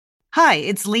Hi,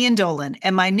 it's Lian Dolan,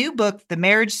 and my new book, The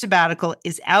Marriage Sabbatical,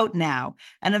 is out now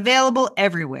and available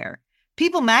everywhere.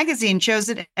 People magazine chose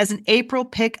it as an April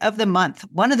pick of the month,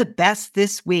 one of the best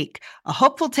this week. A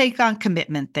hopeful take on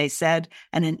commitment, they said,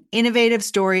 and an innovative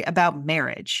story about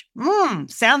marriage.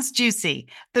 Sounds juicy.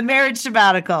 The Marriage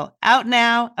Sabbatical, out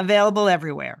now, available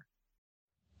everywhere.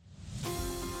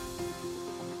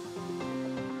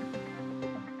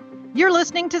 You're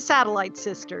listening to Satellite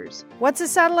Sisters. What's a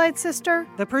satellite sister?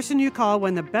 The person you call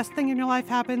when the best thing in your life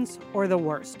happens or the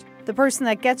worst. The person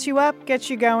that gets you up, gets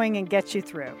you going, and gets you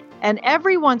through. And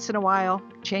every once in a while,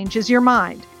 changes your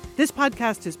mind. This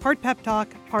podcast is part pep talk,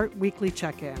 part weekly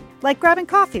check-in. Like grabbing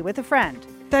coffee with a friend.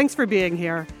 Thanks for being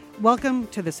here. Welcome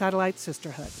to the Satellite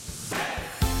Sisterhood.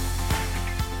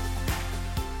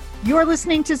 You're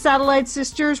listening to Satellite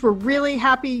Sisters. We're really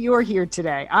happy you're here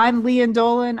today. I'm Lian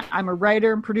Dolan. I'm a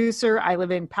writer and producer. I live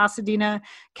in Pasadena,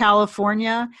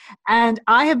 California. And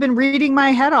I have been reading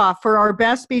my head off for our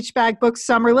Best Beach Bag Books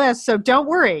summer list. So don't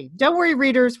worry. Don't worry,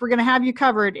 readers. We're going to have you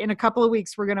covered. In a couple of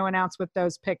weeks, we're going to announce what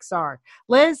those picks are.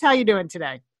 Liz, how you doing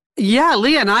today? Yeah,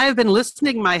 Lian, I have been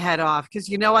listening my head off because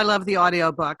you know I love the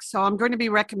audiobook. So I'm going to be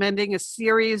recommending a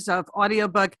series of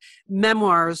audiobook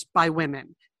memoirs by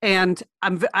women. And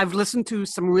I've listened to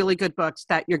some really good books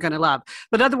that you're going to love.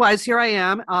 But otherwise, here I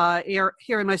am,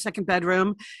 here in my second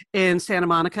bedroom in Santa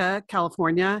Monica,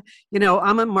 California. You know,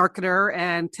 I'm a marketer,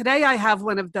 and today I have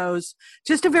one of those,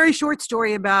 just a very short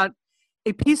story about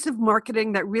a piece of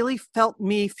marketing that really felt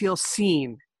me feel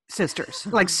seen. Sisters,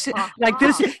 like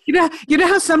this, you know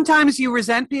how sometimes you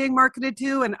resent being marketed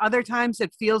to and other times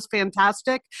it feels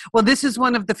fantastic. Well, this is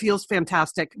one of the feels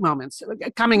fantastic moments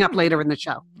coming up later in the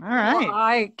show. All right. Well,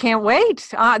 I can't wait.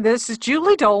 This is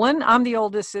Julie Dolan. I'm the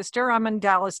oldest sister. I'm in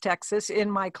Dallas, Texas, in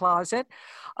my closet.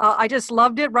 I just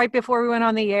loved it right before we went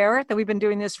on the air that we've been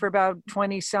doing this for about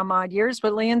 20 some odd years.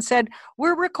 But Lian said,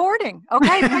 we're recording.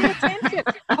 Okay, pay attention.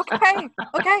 Okay.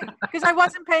 Because I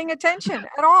wasn't paying attention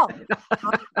at all.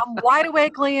 I'm wide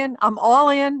awake, Lian. I'm all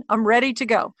in. I'm ready to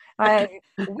go. I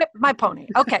whipped my pony.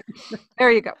 Okay, there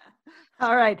you go.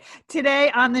 All right.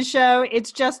 Today on the show,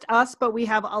 it's just us, but we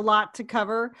have a lot to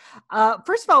cover.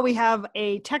 First of all, we have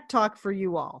a tech talk for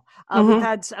you all. We've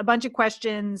had a bunch of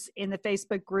questions in the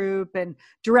Facebook group and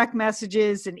direct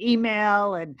messages and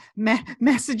email and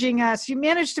messaging us. You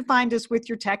managed to find us with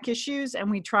your tech issues,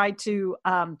 and we try to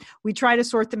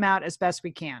sort them out as best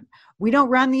we can. We don't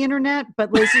run the internet,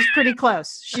 but Liz is pretty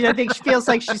close. I think she feels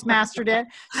like she's mastered it.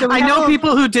 So I know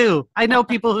people who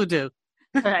do.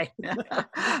 Right.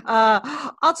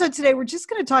 Also today, we're just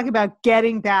going to talk about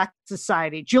getting back to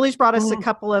society. Julie's brought us a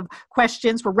couple of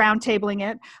questions. We're roundtabling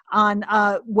it on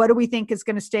what do we think is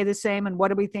going to stay the same and what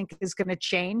do we think is going to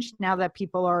change now that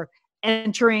people are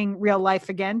entering real life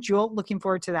again. Jewel, looking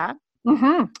forward to that.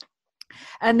 Mm-hmm.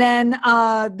 And then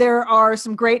there are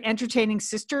some great entertaining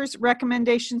sisters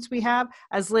recommendations we have.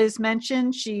 As Liz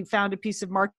mentioned, she found a piece of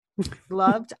marketing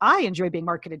loved. I enjoy being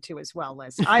marketed to as well,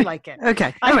 Liz. I like it.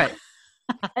 Okay. All right.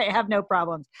 I have no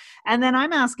problems. And then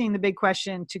I'm asking the big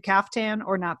question, to caftan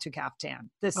or not to caftan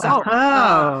this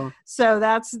summer. So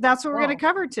that's what we're going to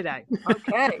cover today.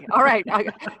 Okay. All right.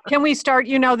 Can we start?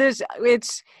 You know,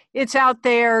 it's out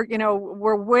there, you know,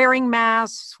 we're wearing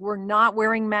masks. We're not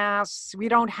wearing masks. We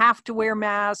don't have to wear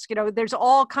masks. You know, there's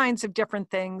all kinds of different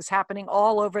things happening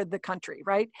all over the country,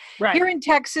 right? Here in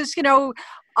Texas, you know,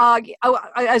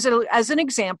 as an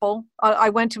example, I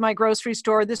went to my grocery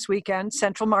store this weekend,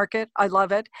 Central Market. I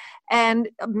love it. And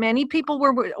many people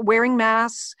were wearing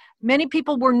masks. Many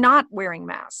people were not wearing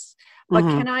masks. But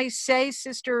can I say,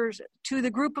 sisters, to the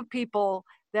group of people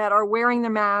that are wearing the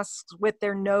masks with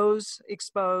their nose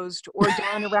exposed or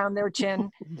down around their chin,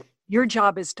 your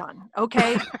job is done.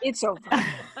 Okay? It's over.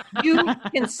 You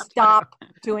can stop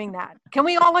doing that. Can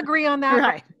we all agree on that?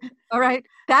 Right. All right.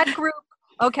 That group,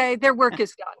 okay, their work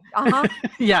is done.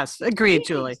 Yes, agreed,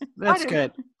 Julie. That's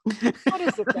good. What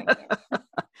is the thing there?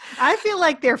 I feel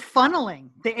like they're funneling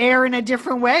the air in a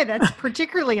different way. That's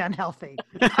particularly unhealthy.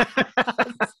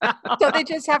 So they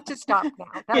just have to stop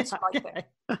now. That's my thing.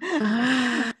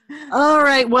 All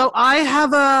right. Well, I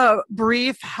have a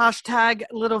brief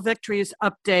 #Little Victories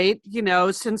update. You know,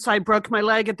 since I broke my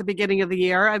leg at the beginning of the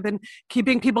year, I've been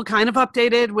keeping people kind of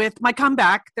updated with my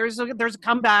comeback. There's a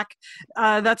comeback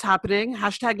that's happening.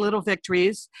 #Little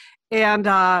Victories. And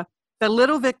the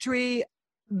little victory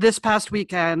this past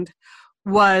weekend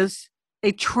was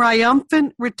a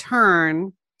triumphant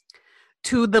return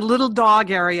to the little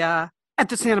dog area At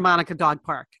the Santa Monica Dog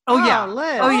Park. Oh yeah.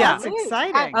 Liz, oh yeah. That's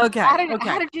exciting. Okay. How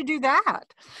did you do that?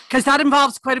 Because that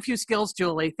involves quite a few skills,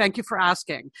 Julie. Thank you for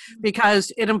asking.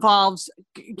 Because it involves,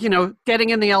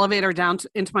 getting in the elevator down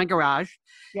into my garage.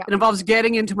 Yeah. It involves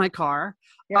getting into my car.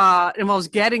 Yeah. It involves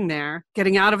getting there,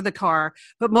 getting out of the car.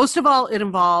 But most of all, it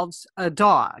involves a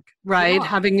dog, right?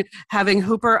 Yeah. Having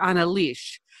Hooper on a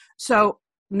leash. So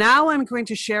now I'm going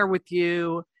to share with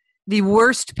you the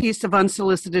worst piece of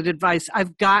unsolicited advice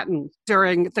I've gotten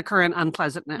during the current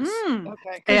unpleasantness. Okay.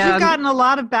 Because you've gotten a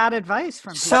lot of bad advice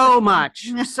from people. So much.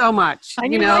 And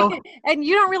and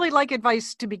you don't really like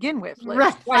advice to begin with, Liz.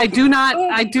 Right. I do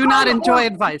not enjoy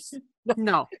advice.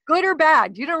 No. Good or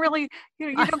bad. You don't really,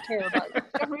 you don't care about it.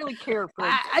 You don't really care for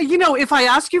it. If I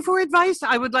ask you for advice,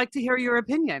 I would like to hear your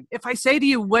opinion. If I say to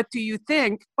you, what do you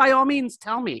think? By all means,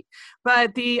 tell me.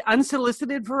 But the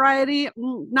unsolicited variety,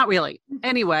 not really.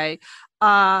 Anyway,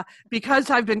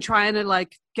 because I've been trying to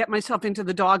get myself into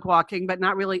the dog walking, but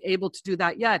not really able to do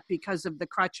that yet because of the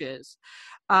crutches.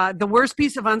 The worst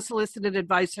piece of unsolicited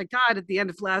advice I got at the end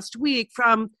of last week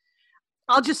from,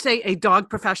 I'll just say, a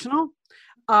dog professional,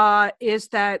 is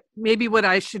that maybe what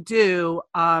I should do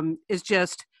is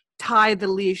just tie the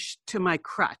leash to my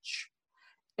crutch,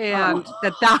 and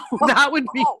that would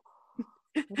be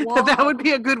that would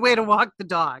be a good way to walk the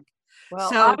dog. Well,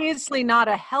 obviously not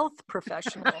a health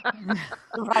professional.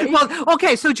 Right? Well,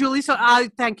 okay. So Julie,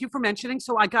 thank you for mentioning.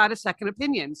 So I got a second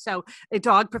opinion. So a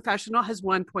dog professional has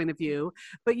one point of view,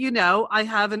 but I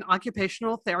have an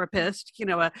occupational therapist,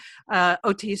 a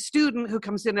OT student who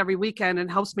comes in every weekend and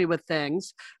helps me with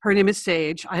things. Her name is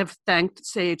Sage. I have thanked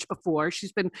Sage before.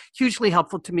 She's been hugely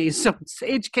helpful to me. So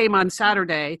Sage came on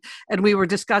Saturday and we were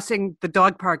discussing the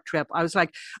dog park trip. I was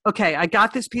like, okay, I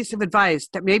got this piece of advice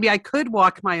that maybe I could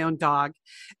walk my own dog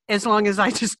as long as I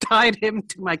just tied him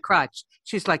to my crutch.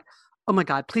 She's like, oh my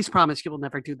God, please promise you will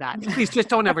never do that. Please just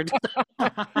don't ever do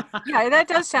that. Yeah, that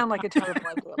does sound like a terrible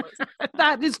idea.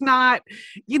 That is not,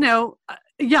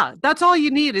 that's all you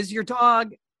need is your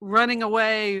dog running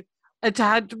away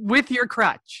with your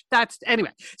crutch.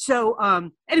 So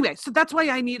that's why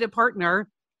I need a partner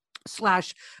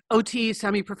 / OT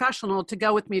semi-professional to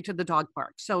go with me to the dog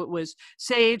park. So it was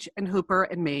Sage and Hooper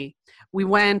and me. We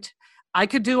went. I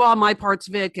could do all my parts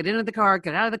of it, get into the car,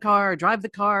 get out of the car, drive the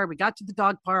car. We got to the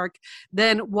dog park.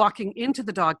 Then walking into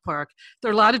the dog park,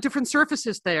 there are a lot of different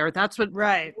surfaces there. That's what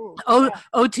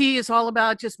OT is all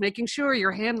about, just making sure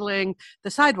you're handling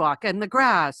the sidewalk and the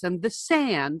grass and the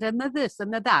sand and the this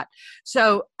and the that.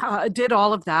 So I did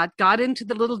all of that, got into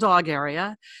the little dog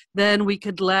area. Then we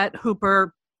could let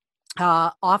Hooper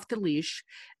off the leash.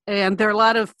 And there are a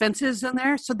lot of fences in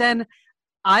there. So then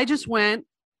I just went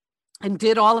and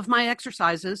did all of my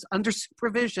exercises under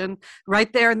supervision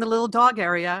right there in the little dog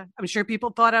area. I'm sure people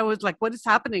thought I was like, what is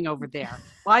happening over there?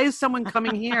 Why is someone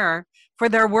coming here for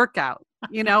their workout?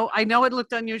 I know it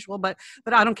looked unusual, but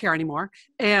I don't care anymore.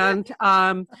 And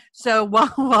so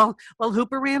while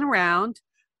Hooper ran around,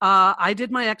 I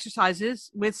did my exercises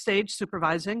with Sage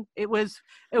supervising. It was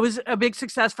a big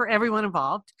success for everyone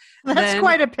involved. That's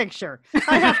quite a picture,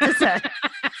 I have to say.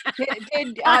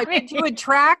 Did you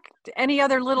attract any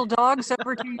other little dogs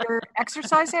over to your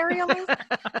exercise area, Liz?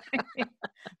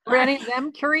 Were any of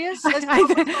them curious?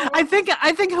 I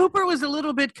think Hooper was a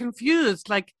little bit confused.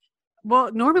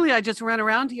 Well, normally I just run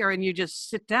around here and you just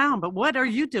sit down, but what are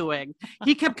you doing?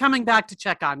 He kept coming back to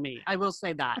check on me. I will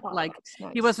say that. Nice.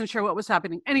 He wasn't sure what was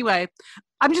happening. Anyway,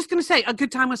 I'm just going to say a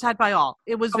good time was had by all.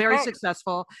 It was very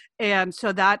successful. And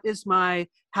so that is my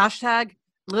hashtag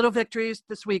little victories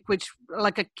this week, which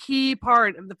a key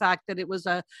part of the fact that it was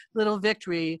a little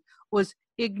victory was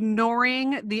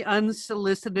ignoring the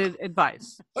unsolicited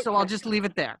advice. So I'll just leave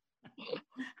it there.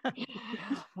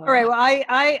 All right.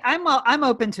 Well, I'm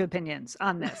open to opinions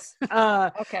on this.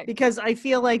 Okay. Because I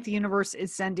feel like the universe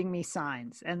is sending me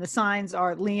signs, and the signs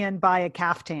are Leanne buy a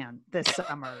caftan this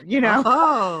summer.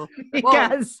 Oh,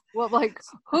 because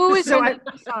who is sending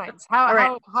signs?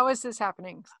 How is this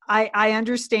happening? I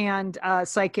understand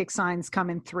psychic signs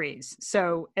come in threes.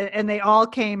 So and they all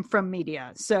came from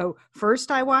media. So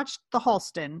first I watched the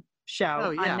Halston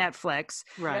show on Netflix,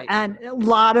 right? And a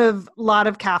lot of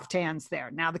caftans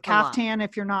there. Now the caftan,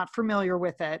 if you're not familiar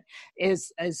with it,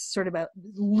 is sort of a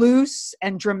loose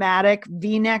and dramatic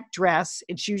V-neck dress.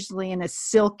 It's usually in a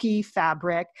silky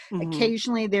fabric. Mm-hmm.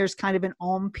 Occasionally there's kind of an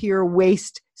empire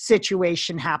waist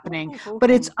situation happening, but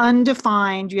it's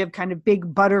undefined. You have kind of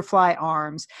big butterfly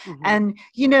arms. And,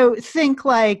 think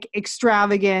like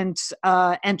extravagant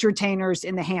entertainers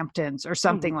in the Hamptons or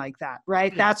something like that,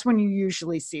 right? That's when you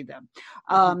usually see them.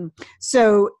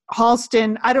 So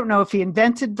Halston, I don't know if he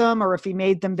invented them or if he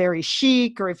made them very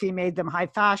chic or if he made them high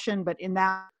fashion, but in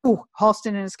that, Halston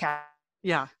and his cat.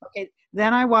 Yeah. Okay.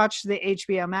 Then I watched the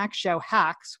HBO Max show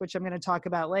Hacks, which I'm going to talk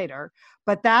about later.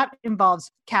 But that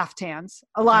involves caftans,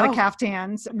 a lot of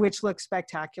caftans, which look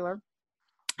spectacular.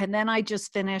 And then I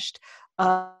just finished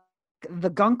The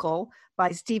Guncle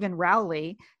by Stephen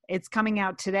Rowley. It's coming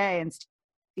out today, and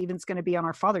Stephen's going to be on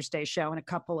our Father's Day show in a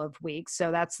couple of weeks.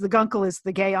 So that's The Guncle is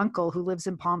the gay uncle who lives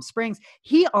in Palm Springs.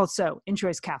 He also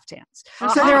enjoys caftans.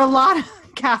 So there are a lot of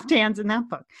caftans in that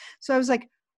book. So I was like,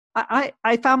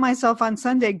 I found myself on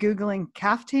Sunday Googling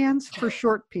caftans for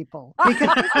short people.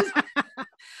 Because this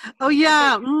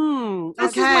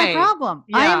is my problem.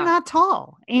 I am not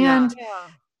tall. And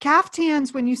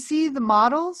caftans, when you see the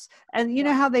models, and you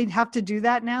know how they have to do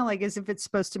that now, like as if it's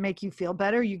supposed to make you feel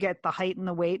better, you get the height and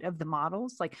the weight of the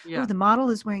models. Like, the model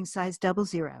is wearing size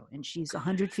 00 and she's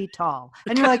 100 feet tall.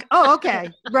 And you're like, oh, okay,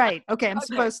 right. Okay, I'm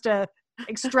supposed to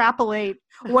extrapolate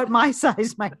what my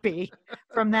size might be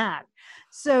from that.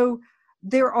 So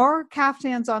there are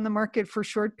caftans on the market for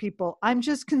short people. I'm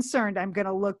just concerned I'm going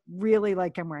to look really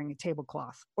like I'm wearing a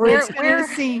tablecloth, or it's going to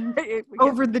seem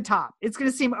over the top. It's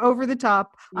going to seem over the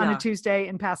top on a Tuesday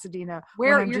in Pasadena.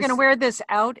 Where you're going to wear this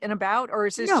out and about, or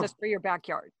is this just for your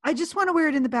backyard? I just want to wear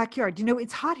it in the backyard.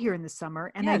 It's hot here in the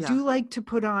summer, and I do like to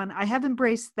put on, I have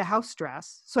embraced the house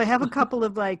dress. So I have a couple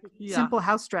of simple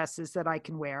house dresses that I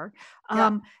can wear.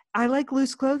 I like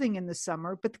loose clothing in the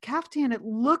summer, but the caftan, it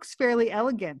looks fairly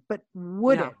elegant, but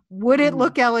would it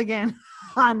look elegant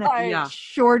on a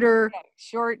short,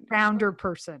 rounder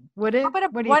person? Would it?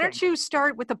 Why don't you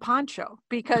start with a poncho?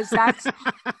 Because that's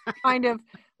kind of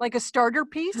like a starter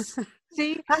piece.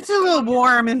 See? That's a little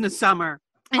warm in the summer.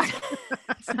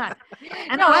 It's not.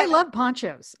 And I love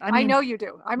ponchos. I know you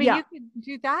do. I mean, you could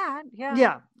do that.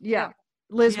 Yeah.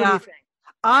 Liz, what do you think?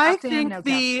 I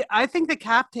think the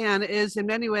caftan is in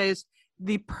many ways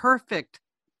the perfect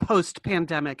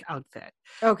post-pandemic outfit.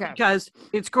 Okay. Because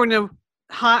it's going to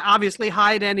obviously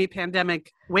hide any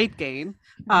pandemic weight gain.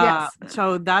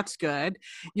 So that's good.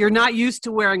 You're not used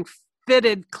to wearing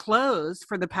fitted clothes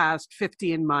for the past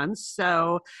 15 months.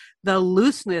 So the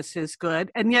looseness is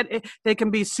good. And yet they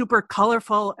can be super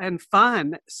colorful and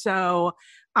fun. So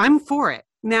I'm for it.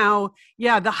 Now,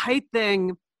 the height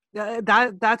thing,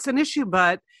 that's an issue,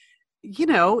 but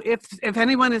if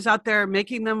anyone is out there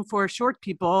making them for short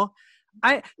people,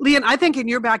 Leanne, I think in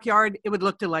your backyard it would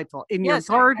look delightful. In your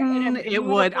garden, it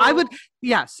would. I would.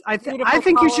 Yes, I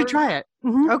think you should try it.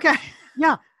 Okay.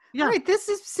 Yeah. All right.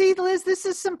 Liz, this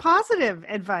is some positive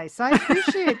advice. I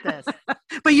appreciate this.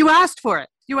 But you asked for it.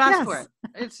 For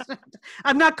it.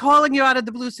 I'm not calling you out of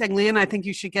the blue saying, Leanne, I think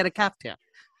you should get a caftan,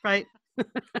 right?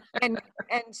 and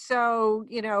so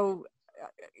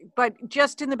but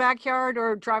just in the backyard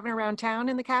or driving around town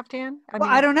in the caftan?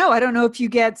 I don't know. I don't know if you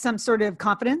get some sort of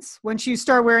confidence once you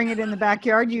start wearing it in the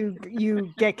backyard. You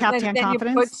get caftan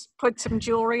confidence. You put some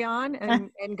jewelry on and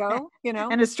go.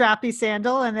 And a strappy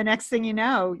sandal, and the next thing you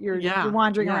know, you're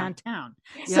wandering around town.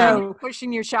 Yeah. So you're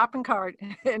pushing your shopping cart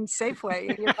in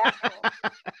Safeway in your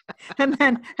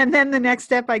backyard. and then the next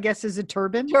step, I guess, is a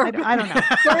turban. I don't know.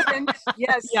 Turban.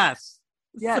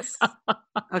 Yes.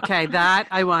 Okay, that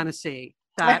I want to see.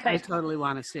 I totally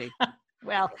want to see.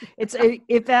 Well,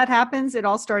 if that happens, it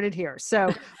all started here.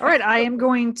 So, all right, I am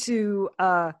going to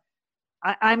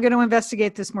I'm going to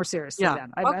investigate this more seriously.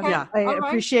 Then. I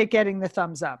appreciate getting the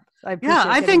thumbs up. I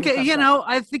think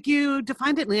you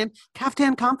defined it, Leanne.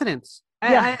 Caftan confidence.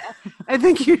 I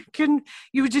think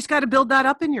you just got to build that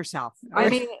up in yourself. I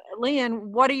mean, Leanne,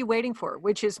 what are you waiting for?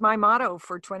 Which is my motto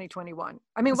for 2021.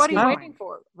 I mean, what are you waiting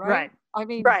for? Right. I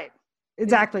mean, right.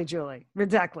 Exactly, Julie.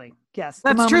 Exactly. Yes.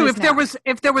 That's true.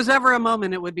 If there was ever a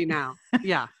moment, it would be now.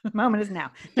 Yeah. The moment is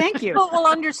now. Thank you. People will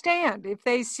understand if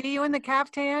they see you in the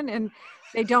caftan and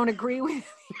they don't agree with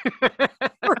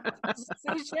your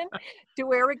decision to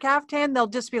wear a caftan, they'll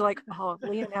just be like, oh,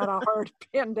 Leanne had a hard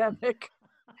pandemic.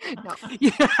 No.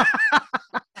 Yeah.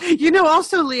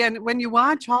 Also, Leanne, when you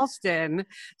watch Halston,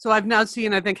 so I've now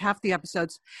seen, I think, half the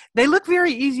episodes, they look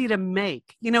very easy to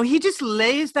make. He just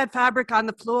lays that fabric on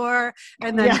the floor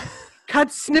and then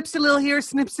snips a little here,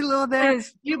 snips a little there.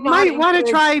 You might want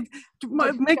to try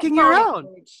making your own.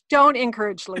 Don't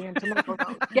encourage Leanne to make her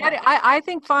own. Get it. I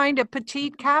think find a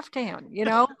petite caftan,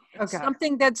 Okay.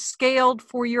 Something that's scaled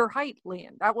for your height,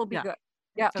 Leanne. That will be good.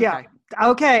 Yeah. Yeah.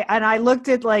 Okay. And I looked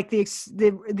at like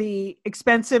the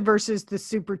expensive versus the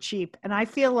super cheap, and I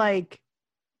feel like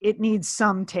it needs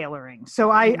some tailoring. So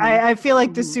I feel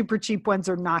like the super cheap ones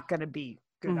are not going to be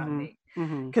good on me,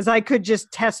 because I could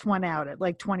just test one out at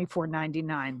like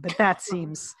 $24.99, but that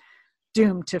seems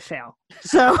doomed to fail.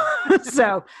 So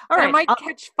all right. It might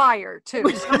catch fire too.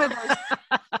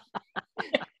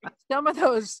 Some of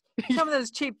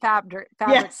those cheap fabrics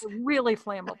are really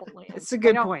flammable. It's a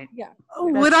good point. Yeah.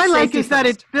 What I like is that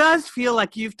it does feel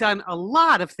like you've done a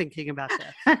lot of thinking about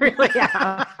this. I really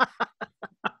have.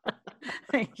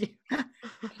 Thank you.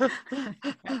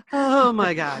 Oh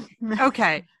my God.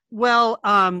 Okay. Well,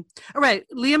 all right.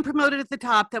 Liam promoted at the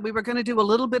top that we were going to do a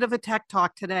little bit of a tech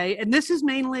talk today. And this is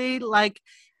mainly like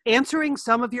answering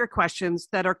some of your questions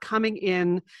that are coming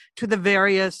in to the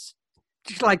various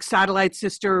like Satellite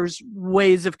Sisters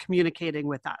ways of communicating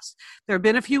with us. There have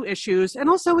been a few issues, and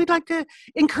also we'd like to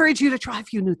encourage you to try a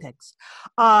few new things.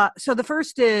 So the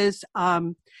first is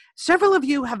several of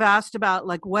you have asked about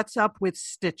like what's up with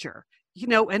Stitcher,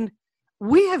 and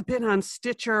we have been on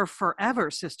Stitcher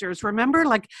forever, sisters. Remember,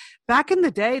 like back in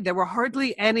the day, there were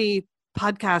hardly any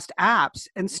podcast apps,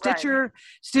 and Stitcher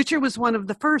was one of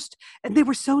the first, and they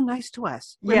were so nice to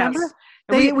us. Remember?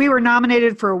 Yes. We were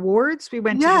nominated for awards. We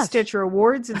went to the Stitcher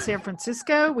Awards in San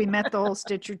Francisco. We met the whole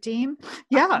Stitcher team.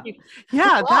 Yeah.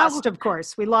 Yeah. Of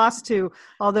course. We lost to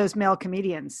all those male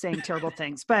comedians saying terrible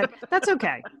things, but that's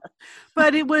okay.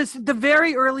 But it was the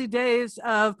very early days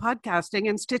of podcasting,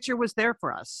 and Stitcher was there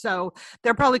for us. So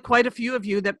there are probably quite a few of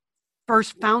you that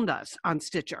first found us on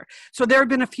Stitcher. So there have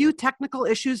been a few technical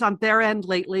issues on their end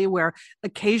lately where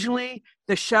occasionally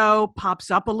the show pops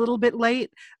up a little bit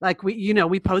late. Like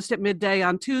we post at midday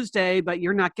on Tuesday, but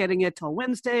you're not getting it till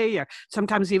Wednesday or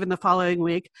sometimes even the following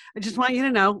week. I just want you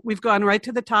to know we've gone right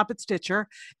to the top at Stitcher,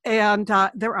 and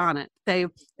they're on it.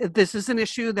 This is an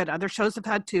issue that other shows have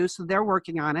had too, so they're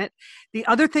working on it. The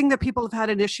other thing that people have had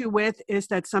an issue with is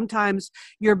that sometimes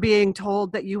you're being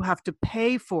told that you have to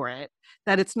pay for it,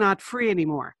 that it's not free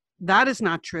anymore. That is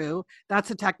not true.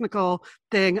 That's a technical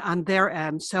thing on their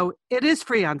end. So it is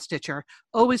free on Stitcher,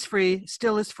 always free,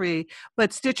 still is free.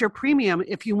 But Stitcher Premium,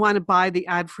 if you want to buy the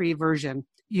ad-free version,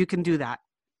 you can do that.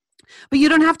 But you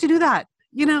don't have to do that.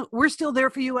 We're still there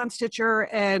for you on Stitcher,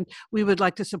 and we would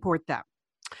like to support them.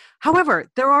 However,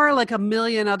 there are like a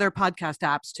million other podcast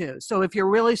apps too. So if you're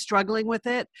really struggling with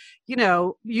it,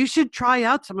 you should try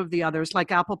out some of the others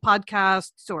like Apple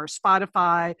Podcasts or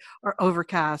Spotify or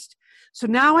Overcast. So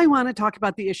now I want to talk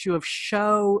about the issue of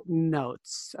show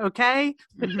notes. Okay.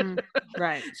 Mm-hmm.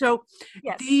 Right. So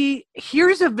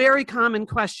here's a very common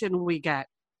question we get.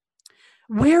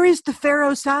 Where is the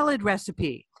farro salad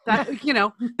recipe? That,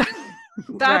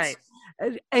 that's,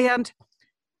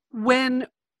 right.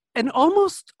 And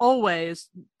almost always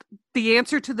the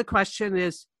answer to the question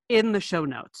is in the show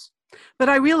notes. But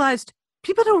I realized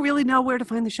people don't really know where to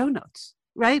find the show notes,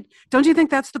 right? Don't you think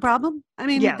that's the problem? I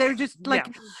mean, they're just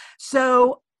like,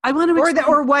 so I want to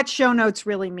or what show notes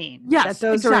really mean. Yes, that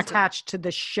those are attached to the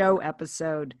show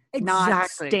episode, not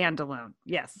standalone.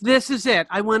 Yes. This is it.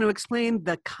 I want to explain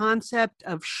the concept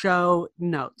of show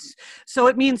notes. So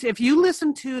it means if you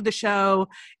listen to the show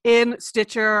in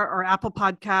Stitcher or Apple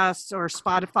Podcasts or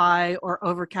Spotify or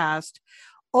Overcast,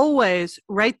 always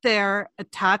right there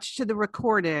attached to the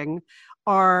recording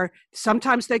are,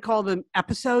 sometimes they call them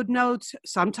episode notes.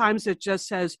 Sometimes it just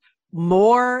says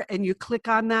more and you click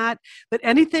on that. But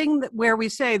anything where we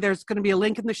say there's going to be a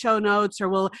link in the show notes, or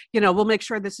we'll make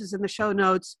sure this is in the show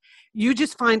notes, you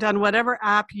just find on whatever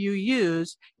app you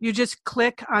use, you just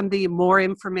click on the more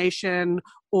information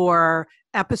or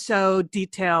episode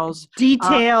details.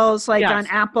 Like on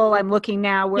Apple, I'm looking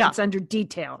now where it's under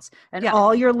details, and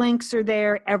all your links are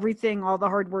there, everything, all the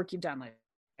hard work you've done later.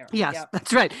 Yes,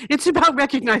 that's right. It's about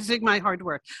recognizing my hard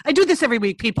work. I do this every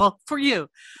week, people, for you.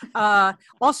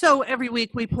 Also, every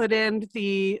week we put in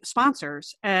the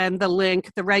sponsors and the link,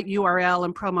 the right URL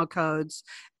and promo codes.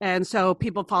 And so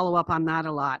people follow up on that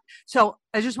a lot. So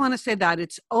I just want to say that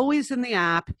it's always in the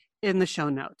app, in the show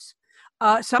notes.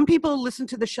 Some people listen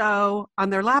to the show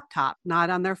on their laptop, not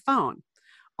on their phone.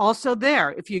 Also there,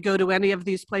 if you go to any of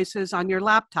these places on your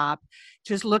laptop,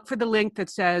 just look for the link that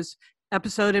says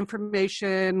episode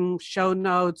information, show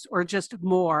notes, or just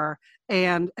more,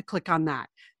 and click on that.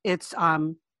 It's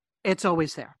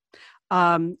always there.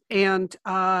 And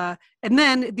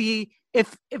then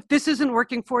if this isn't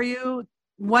working for you,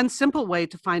 one simple way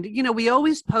to find it, we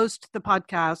always post the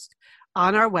podcast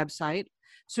on our website.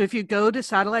 So if you go to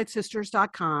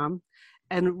satellitesisters.com,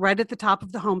 and right at the top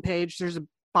of the homepage, there's a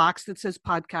box that says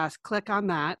podcast, click on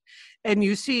that, and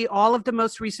you see all of the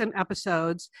most recent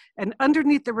episodes. And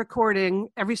underneath the recording,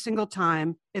 every single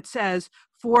time, it says,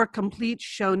 for complete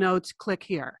show notes, click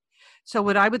here. So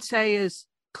what I would say is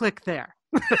click there.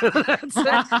 That's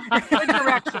good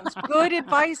directions. Good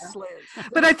advice, Liz.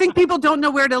 But I think people don't know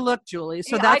where to look, Julie.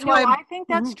 So that's why I think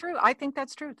that's true. I think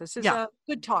that's true. This is a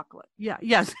good talk, Liz. Yeah.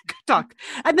 Yes. Good talk.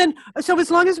 And then, so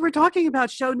as long as we're talking about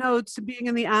show notes and being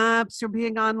in the apps or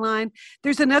being online,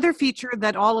 there's another feature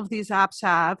that all of these apps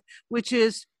have, which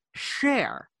is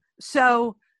share.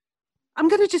 So I'm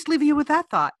going to just leave you with that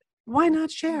thought. Why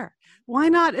not share? Why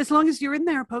not? As long as you're in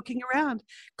there poking around,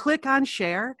 click on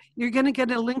share. You're going to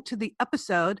get a link to the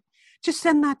episode. Just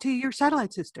send that to your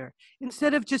satellite sister.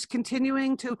 Instead of just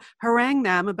continuing to harangue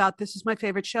them about this is my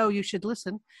favorite show, you should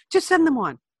listen. Just send them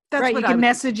one. That's right. You can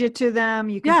message it to them.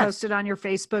 You can post it on your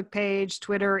Facebook page,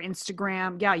 Twitter,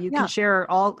 Instagram. Yeah, you can share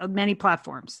many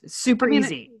platforms. It's super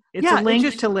easy. It's a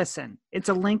link to listen. It's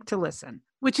a link to listen.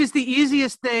 Which is the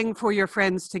easiest thing for your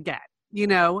friends to get.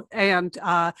 And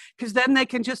because then they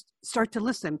can just start to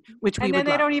listen, which we would love. And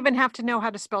then they don't even have to know how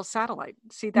to spell satellite.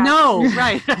 See that? No,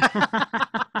 right.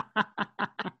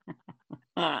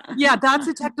 Yeah, that's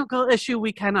a technical issue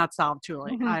we cannot solve,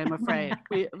 Julie. I am afraid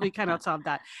we cannot solve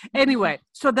that. Anyway,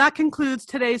 so that concludes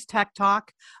today's Tech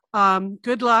Talk.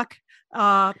 Good luck.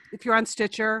 If you're on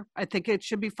Stitcher, I think it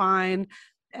should be fine.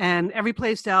 And every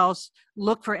place else,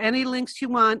 look for any links you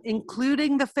want,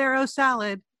 including the Pharaoh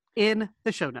salad, in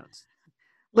the show notes.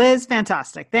 Liz,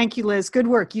 fantastic. Thank you, Liz. Good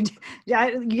work. You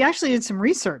actually did some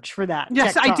research for that.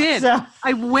 Yes, I did. So.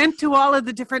 I went to all of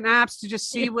the different apps to just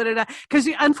see what because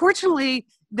unfortunately,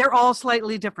 they're all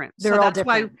slightly different. They're all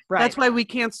different. That's why we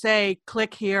can't say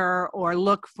click here or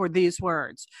look for these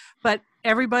words. But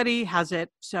everybody has it.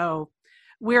 So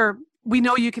we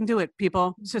know you can do it,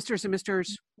 people, sisters and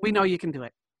misters. We know you can do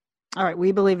it. All right.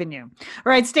 We believe in you. All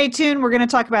right. Stay tuned. We're going to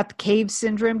talk about the cave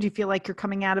syndrome. Do you feel like you're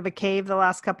coming out of a cave the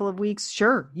last couple of weeks?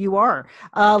 Sure, you are.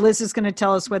 Liz is going to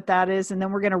tell us what that is. And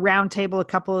then we're going to roundtable a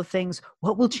couple of things.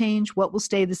 What will change? What will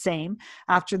stay the same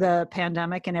after the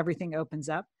pandemic and everything opens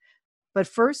up? But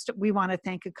first, we want to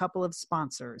thank a couple of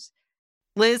sponsors.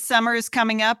 Liz, summer is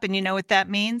coming up, and you know what that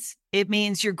means? It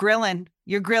means you're grilling.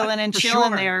 You're grilling and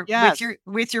chilling there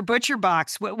with your butcher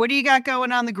box. What do you got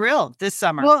going on the grill this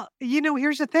summer? Well,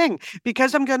 here's the thing.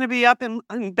 Because I'm going to be up in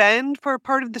Bend for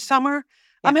part of the summer,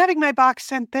 I'm having my box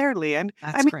sent there, Leanne.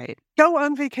 That's great. Go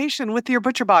on vacation with your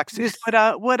butcher box is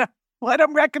what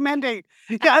I'm recommending.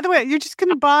 Yeah, other way, you're just going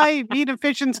to buy meat and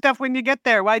fish and stuff when you get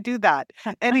there. Why do that?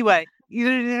 Anyway,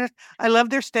 I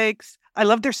love their steaks. I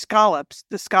love their scallops.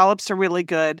 The scallops are really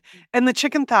good. And the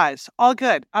chicken thighs, all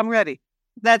good. I'm ready.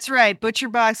 That's right.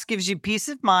 ButcherBox gives you peace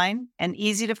of mind and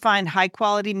easy to find high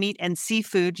quality meat and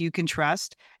seafood you can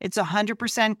trust. It's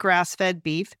 100% grass-fed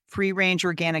beef, free-range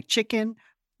organic chicken,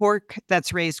 pork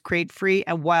that's raised crate-free,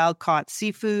 and wild-caught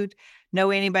seafood.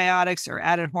 No antibiotics or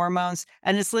added hormones.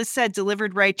 And as Liz said,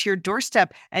 delivered right to your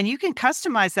doorstep. And you can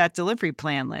customize that delivery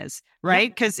plan, Liz,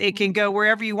 right? Because it can go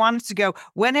wherever you want it to go,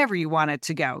 whenever you want it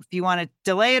to go. If you want to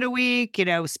delay it a week,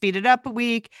 speed it up a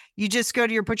week, you just go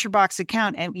to your ButcherBox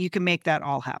account and you can make that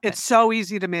all happen. It's so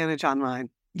easy to manage online.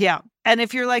 Yeah. And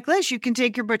if you're like Liz, you can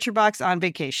take your ButcherBox on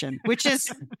vacation, which is...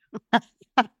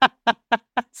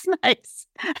 That's nice.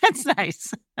 That's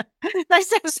nice. Nice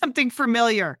to have something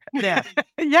familiar there.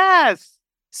 Yes.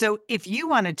 So if you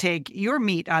want to take your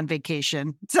meat on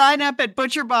vacation, sign up at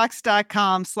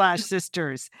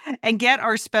butcherbox.com/sisters and get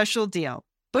our special deal.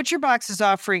 ButcherBox is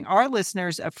offering our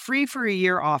listeners a free for a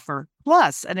year offer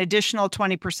plus an additional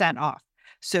 20% off.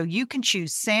 So you can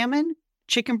choose salmon,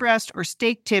 chicken breast, or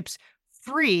steak tips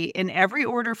free in every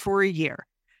order for a year.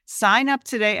 Sign up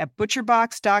today at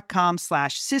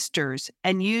butcherbox.com/sisters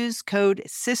and use code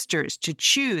SISTERS to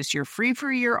choose your free for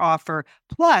a year offer.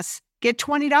 Plus, get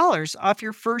 $20 off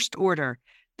your first order.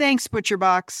 Thanks,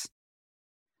 ButcherBox.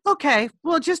 Okay.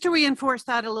 Well, just to reinforce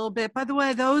that a little bit, by the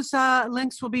way, those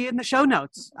links will be in the show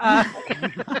notes.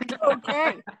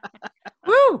 Okay.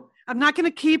 Woo! I'm not going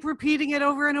to keep repeating it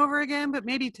over and over again, but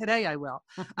maybe today I will.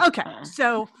 Okay.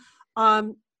 So,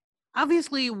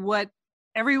 obviously what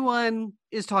everyone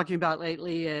is talking about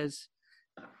lately is,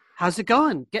 how's it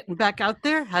going? Getting back out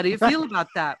there? How do you feel about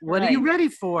that? What are you ready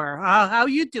for? How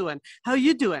you doing? How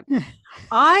you doing?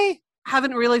 I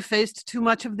haven't really faced too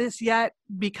much of this yet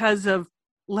because of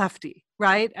Lefty,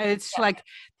 right? It's like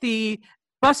the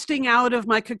busting out of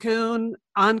my cocoon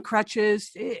on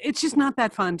crutches. It's just not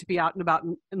that fun to be out and about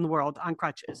in the world on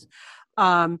crutches.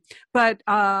 But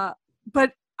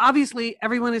obviously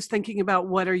everyone is thinking about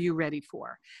what are you ready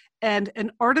for? And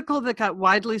an article that got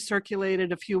widely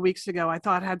circulated a few weeks ago, I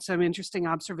thought had some interesting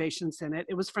observations in it.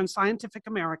 It was from Scientific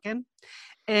American,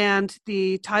 and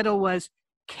the title was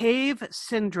Cave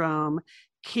Syndrome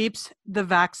Keeps the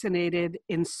Vaccinated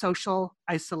in Social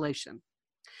Isolation.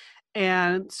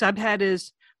 And subhead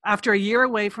is, after a year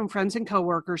away from friends and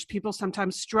coworkers, people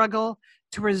sometimes struggle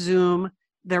to resume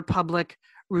their public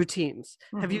routines.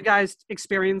 Mm-hmm. Have you guys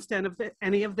experienced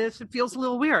any of this? It feels a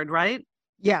little weird, right?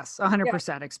 Yes,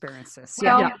 100% experience this.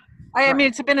 Well, I mean,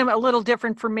 it's been a little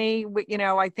different for me,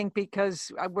 I think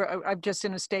because I'm just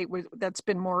in a state that's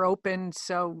been more open.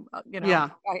 So,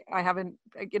 I haven't,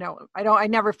 I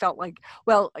never felt like,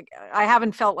 I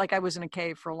haven't felt like I was in a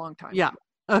cave for a long time. Yeah.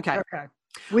 Okay.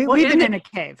 We've been in a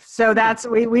cave. So that's,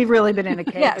 we've really been in a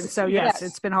cave. Yes, and so yes,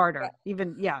 it's been harder.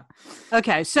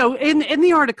 Okay. So in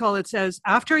the article, it says,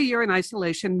 after a year in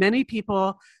isolation, many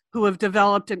people who have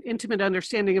developed an intimate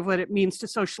understanding of what it means to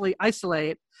socially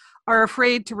isolate are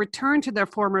afraid to return to their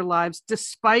former lives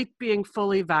despite being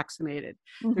fully vaccinated.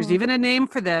 Mm-hmm. There's even a name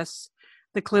for this,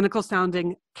 the clinical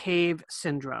sounding cave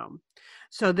syndrome.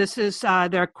 So this is,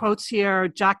 there are quotes here.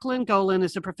 Jacqueline Golan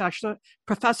is a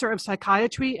professor of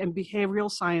psychiatry and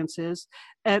behavioral sciences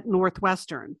at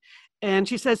Northwestern. And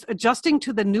she says, adjusting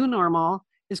to the new normal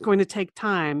is going to take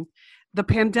time. The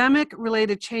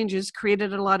pandemic-related changes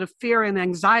created a lot of fear and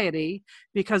anxiety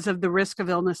because of the risk of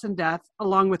illness and death,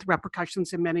 along with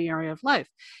repercussions in many areas of life.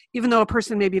 Even though a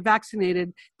person may be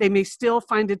vaccinated, they may still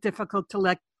find it difficult to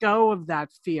let go of that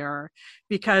fear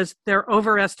because they're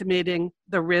overestimating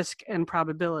the risk and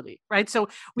probability, right? So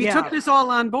we took this all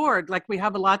on board, like we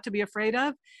have a lot to be afraid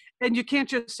of, and you can't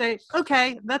just say,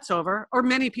 okay, that's over, or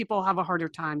many people have a harder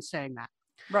time saying that.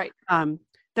 Right.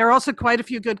 There are also quite a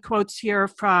few good quotes here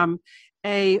from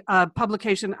a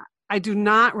publication I do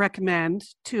not recommend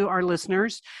to our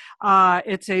listeners.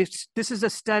 This is a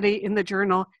study in the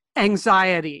journal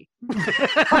Anxiety.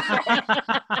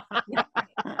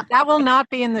 That will not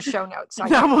be in the show notes.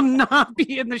 That will not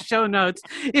be in the show notes.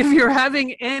 If you're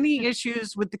having any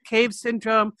issues with the cave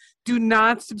syndrome, do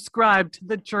not subscribe to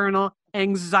the journal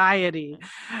Anxiety.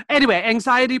 Anyway,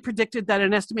 Anxiety predicted that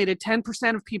an estimated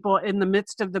 10% of people in the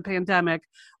midst of the pandemic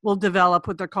will develop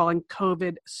what they're calling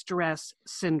COVID stress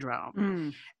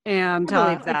syndrome. And I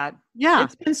believe that. Yeah.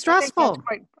 It's been stressful.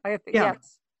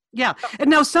 Yes. Yeah. And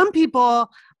now some people,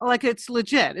 like it's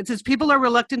legit. It says people are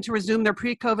reluctant to resume their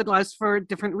pre-COVID lives for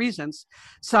different reasons.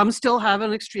 Some still have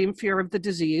an extreme fear of the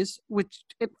disease, which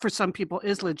for some people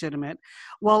is legitimate,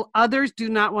 while others do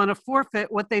not want to forfeit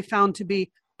what they found to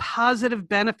be positive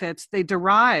benefits they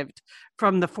derived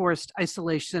from the forced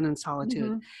isolation and solitude.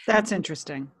 Mm-hmm. That's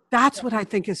interesting. That's what I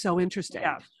think is so interesting.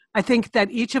 Yeah. I think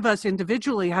that each of us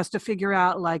individually has to figure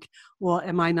out, like, well,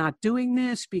 am I not doing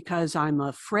this because I'm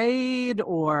afraid?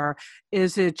 Or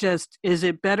is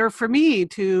it better for me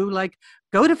to like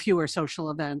go to fewer social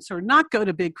events or not go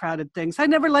to big crowded things? I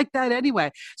never liked that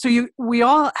anyway. So we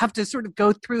all have to sort of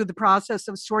go through the process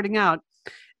of sorting out,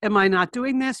 am I not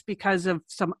doing this because of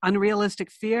some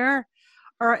unrealistic fear?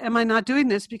 Or am I not doing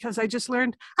this because I just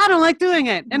learned I don't like doing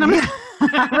it? And I'm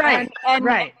right. And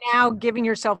now giving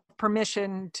yourself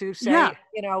permission to say,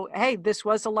 hey, this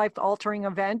was a life-altering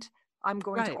event. I'm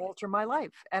going to alter my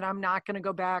life, and I'm not going to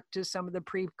go back to some of the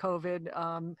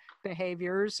pre-COVID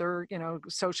behaviors or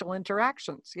social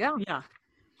interactions. Yeah.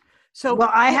 So,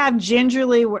 well, I have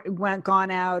gingerly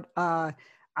gone out.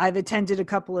 I've attended a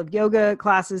couple of yoga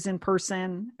classes in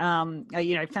person.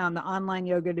 I found the online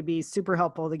yoga to be super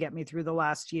helpful to get me through the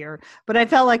last year, but I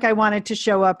felt like I wanted to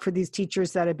show up for these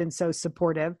teachers that have been so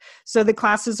supportive. So the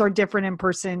classes are different in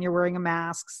person. You're wearing a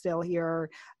mask still here.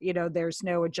 There's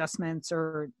no adjustments,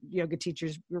 or yoga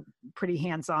teachers were pretty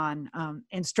hands-on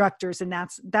instructors, and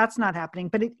that's not happening.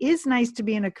 But it is nice to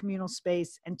be in a communal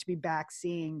space and to be back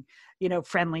seeing,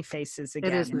 friendly faces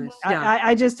again. It is nice.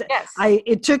 Yeah.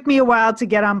 It took me a while to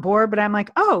get on board, but I'm like,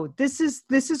 oh, this is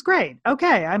great.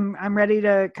 Okay. I'm ready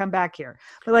to come back here.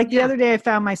 But the other day I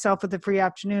found myself with a free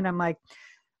afternoon. I'm like,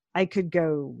 I could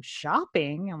go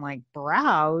shopping and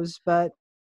browse, but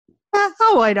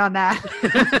I'll wait on that.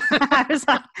 I was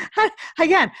like,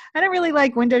 again, I don't really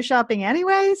like window shopping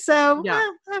anyway. So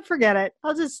forget it.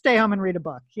 I'll just stay home and read a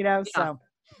book, so.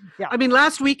 Yeah. I mean,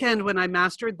 last weekend when I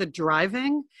mastered the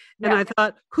driving and I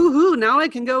thought, now I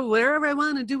can go wherever I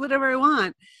want and do whatever I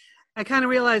want. I kind of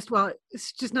realized, well,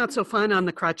 it's just not so fun on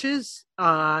the crutches.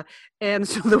 And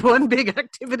so the one big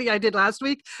activity I did last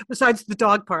week, besides the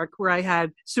dog park where I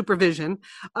had supervision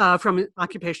from an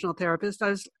occupational therapist,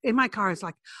 I was in my car. I was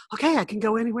like, okay, I can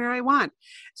go anywhere I want.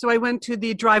 So I went to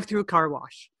the drive-through car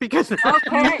wash because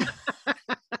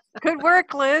Good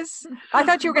work, Liz. I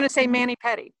thought you were going to say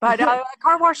mani-pedi, but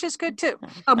car wash is good too.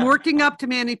 I'm working up to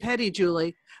mani-pedi,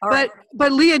 Julie. But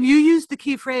Leanne, you used the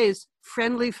key phrase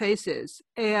friendly faces,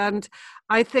 and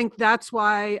I think that's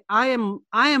why I am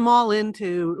all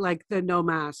into like the no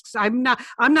masks. I'm not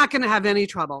going to have any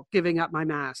trouble giving up my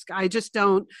mask. I just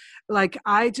don't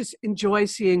I just enjoy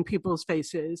seeing people's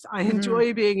faces. I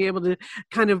enjoy being able to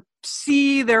kind of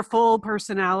see their full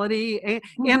personality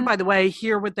and by the way,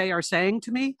 hear what they are saying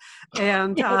to me.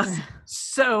 And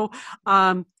so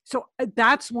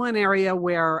that's one area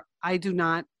where I do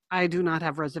not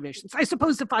have reservations. I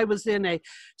suppose if I was in a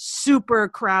super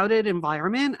crowded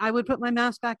environment, I would put my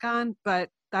mask back on, but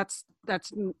that's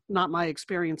not my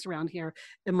experience around here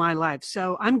in my life.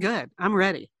 So I'm good. I'm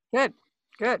ready. Good.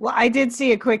 Well, I did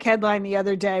see a quick headline the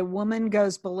other day. Woman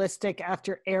goes ballistic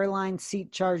after airline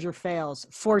seat charger fails,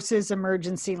 forces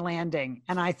emergency landing.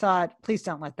 And I thought, please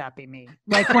don't let that be me.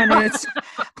 Like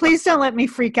please don't let me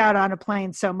freak out on a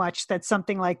plane so much that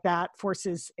something like that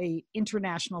forces a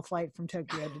international flight from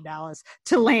Tokyo to Dallas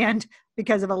to land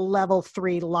because of a level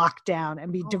 3 lockdown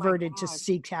and be diverted to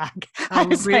SeaTac. Oh,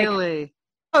 really?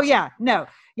 Oh, yeah. No.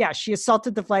 Yeah. She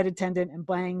assaulted the flight attendant and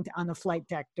banged on the flight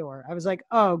deck door. I was like,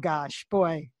 oh, gosh,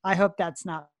 boy, I hope that's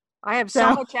not. I have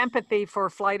so much empathy for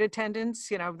flight attendants.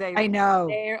 You know,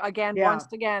 once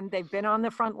again, they've been on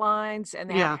the front lines and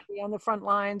they have to be on the front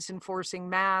lines enforcing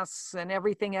masks and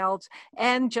everything else.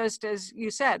 And just as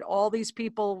you said, all these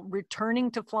people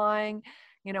returning to flying,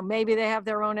 you know, maybe they have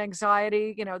their own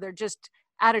anxiety, you know, they're just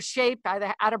out of shape,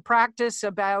 out of practice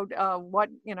about what,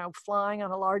 you know, flying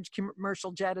on a large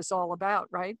commercial jet is all about,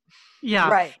 right? Yeah.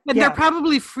 Right. And they're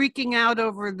probably freaking out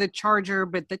over the charger,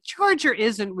 but the charger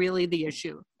isn't really the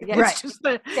issue. It's just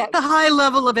the high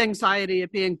level of anxiety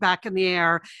of being back in the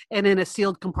air and in a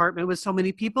sealed compartment with so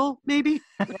many people, maybe.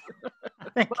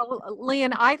 Well,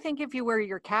 Leanne, I think if you wear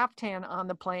your caftan on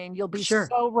the plane, you'll be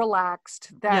so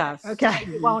relaxed that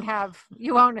you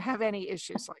won't have any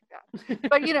issues like that.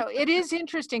 But, you know, it is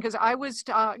interesting because I was,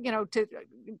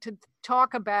 to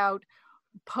talk about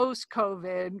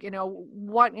post-COVID,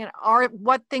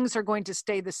 what things are going to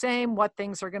stay the same, what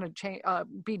things are going to change,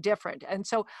 be different. And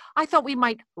so I thought we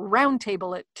might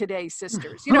roundtable it today,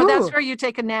 sisters. You know, that's where you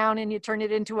take a noun and you turn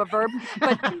it into a verb,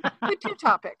 but two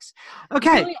topics.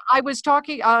 Okay. Really, I was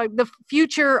talking the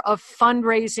future of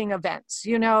fundraising events,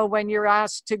 you know, when you're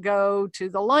asked to go to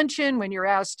the luncheon, when you're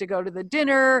asked to go to the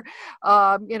dinner,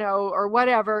 or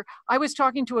whatever. I was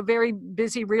talking to a very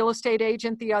busy real estate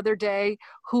agent the other day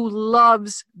who loves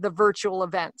the virtual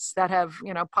events that have,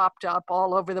 you know, popped up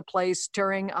all over the place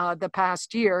during the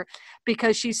past year,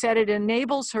 because she said it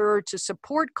enables her to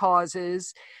support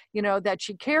causes, you know, that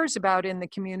she cares about in the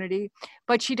community,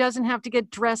 but she doesn't have to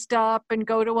get dressed up and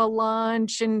go to a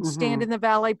lunch and stand in the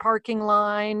valet parking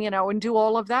line, you know, and do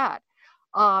all of that.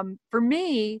 For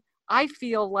me, I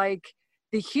feel like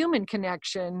the human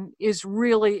connection is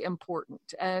really important.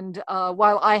 And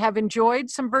while I have enjoyed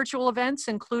some virtual events,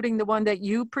 including the one that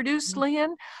you produced,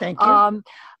 Leanne, thank you.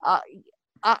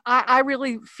 I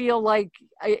really feel like,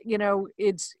 you know,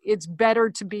 it's better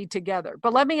to be together.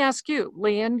 But let me ask you,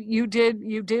 Leanne, you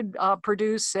did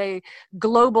produce a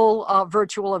global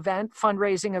virtual event,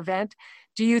 fundraising event.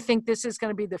 Do you think this is going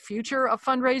to be the future of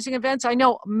fundraising events? I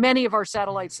know many of our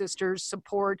satellite sisters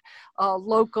support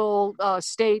local,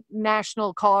 state,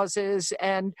 national causes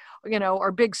and, you know,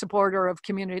 are big supporter of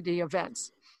community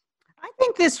events. I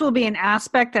think this will be an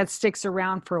aspect that sticks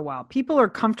around for a while. People are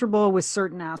comfortable with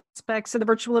certain aspects of the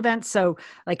virtual event. So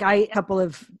like a couple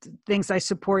of things I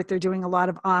support, they're doing a lot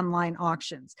of online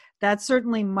auctions. That's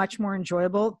certainly much more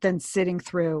enjoyable than sitting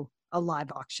through a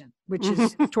live auction, which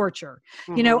is torture.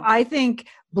 You know, I think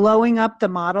blowing up the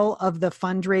model of the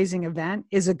fundraising event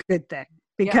is a good thing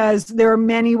because there are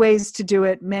many ways to do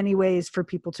it, many ways for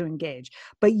people to engage,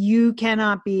 but you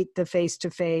cannot beat the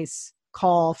face-to-face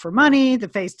call for money, the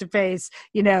face-to-face,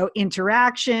 you know,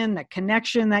 interaction, the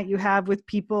connection that you have with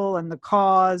people and the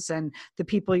cause and the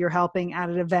people you're helping at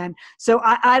an event. So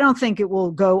I don't think it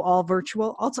will go all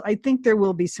virtual. Also, I think there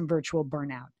will be some virtual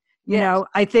burnout. You know,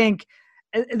 I think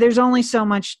there's only so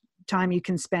much time you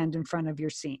can spend in front of your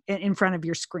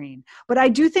screen. But I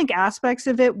do think aspects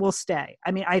of it will stay.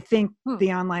 I mean, I think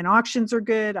the online auctions are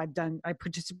good. I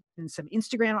participated in some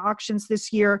Instagram auctions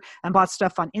this year and bought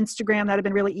stuff on Instagram that have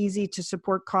been really easy to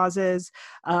support causes.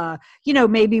 You know,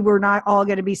 maybe we're not all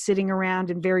going to be sitting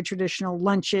around in very traditional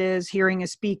lunches, hearing a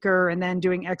speaker and then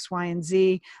doing X, Y, and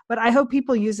Z. But I hope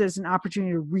people use it as an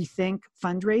opportunity to rethink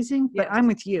fundraising. But I'm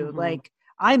with you. Like,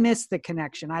 I miss the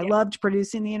connection. I loved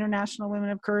producing the International Women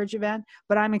of Courage event,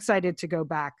 but I'm excited to go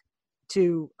back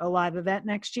to a live event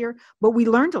next year. But we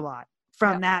learned a lot.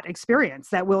 from that experience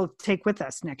that we'll take with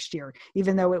us next year,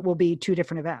 even though it will be 2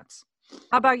 different events.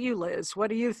 How about you, Liz? What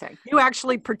do you think? You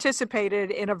actually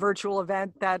participated in a virtual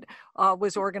event that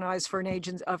was organized for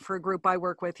for a group I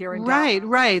work with here in Dallas.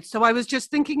 Right. So I was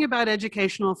just thinking about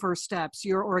Educational First Steps,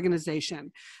 your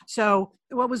organization. So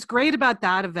what was great about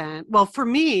that event? Well, for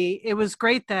me, it was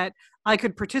great that I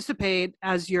could participate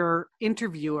as your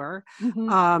interviewer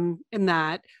in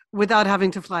that without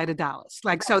having to fly to Dallas.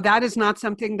 So that is not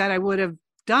something that I would have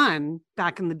done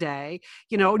back in the day,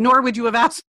 nor would you have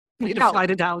asked me to fly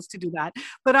to Dallas to do that.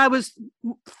 But I was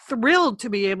thrilled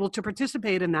to be able to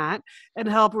participate in that and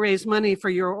help raise money for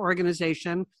your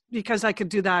organization, because I could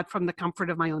do that from the comfort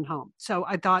of my own home. So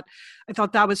I thought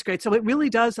that was great. So it really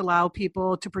does allow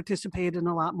people to participate in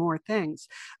a lot more things.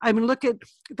 I mean, look at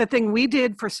the thing we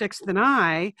did for Sixth and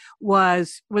I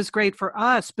was great for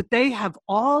us, but they have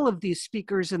all of these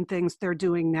speakers and things they're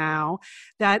doing now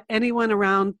that anyone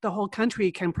around the whole country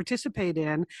can participate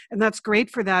in. And that's great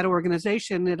for that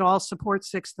organization. It all supports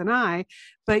Sixth and I,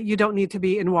 but you don't need to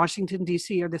be in Washington,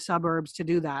 D.C. or the suburbs to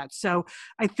do that. So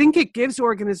I think it gives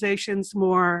organizations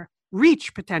more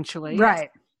reach potentially. Right.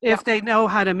 If they know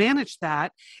how to manage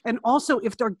that. And also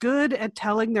if they're good at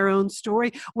telling their own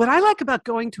story. What I like about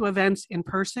going to events in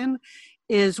person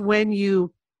is when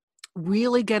you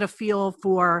really get a feel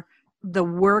for the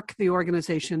work the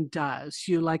organization does.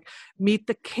 You meet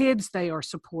the kids they are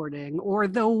supporting, or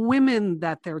the women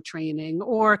that they're training,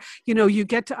 or, you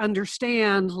get to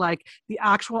understand the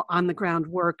actual on the ground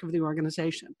work of the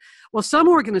organization. Well, some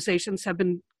organizations have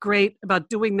been great about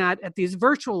doing that at these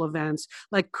virtual events,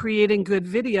 like creating good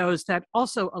videos that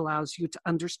also allows you to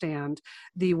understand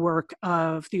the work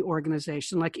of the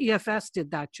organization. Like EFS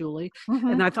did that, Julie.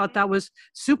 And I thought that was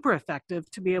super effective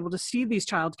to be able to see these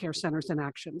childcare centers in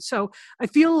action. So I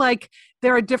feel like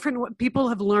there are different people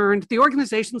have learned, the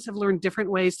organizations have learned different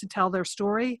ways to tell their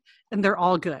story, and they're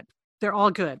all good. They're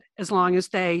all good as long as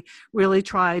they really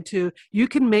try to. You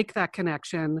can make that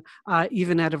connection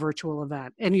even at a virtual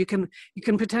event, and you can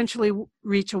potentially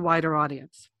reach a wider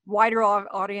audience.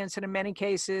 And in many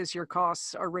cases, your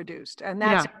costs are reduced, and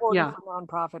that's important for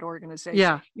nonprofit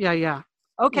organizations. Yeah.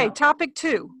 Okay, topic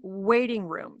 2, waiting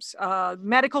rooms,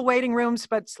 medical waiting rooms,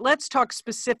 but let's talk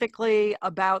specifically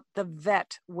about the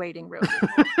vet waiting room.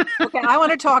 Okay, I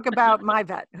want to talk about my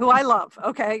vet, who I love,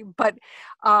 okay, but,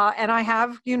 and I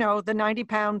have, the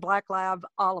 90-pound black lab,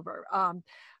 Oliver.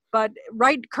 But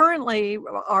currently,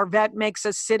 our vet makes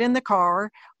us sit in the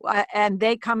car, and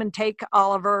they come and take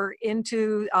Oliver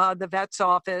into the vet's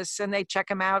office, and they check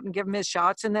him out and give him his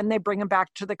shots, and then they bring him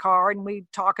back to the car, and we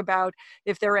talk about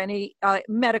if there are any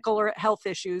medical or health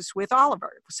issues with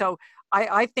Oliver. So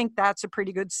I think that's a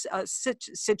pretty good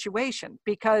situation,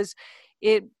 because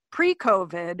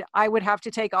pre-COVID, I would have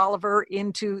to take Oliver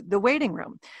into the waiting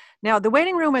room. Now, the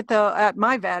waiting room at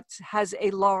my vet's has a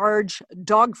large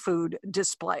dog food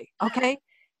display, okay?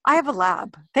 I have a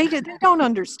lab. They don't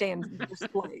understand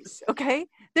displays, okay?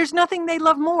 There's nothing they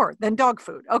love more than dog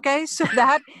food, okay? So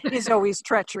that is always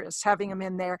treacherous, having him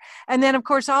in there. And then, of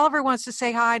course, Oliver wants to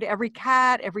say hi to every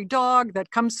cat, every dog that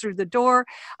comes through the door.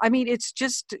 I mean, it's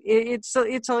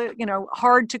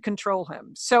hard to control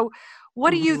him. So what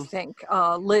do you think,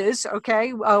 Liz,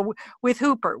 okay, with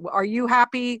Hooper? Are you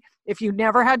happy if you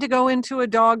never had to go into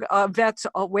a vet's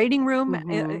waiting room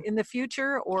in the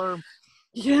future, or?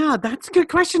 Yeah, that's a good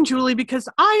question, Julie, because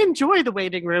I enjoy the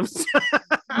waiting rooms.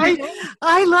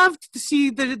 I love to see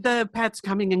the pets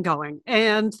coming and going,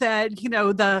 and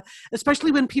that,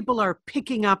 especially when people are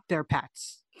picking up their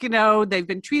pets. They've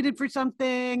been treated for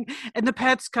something, and the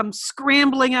pets come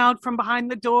scrambling out from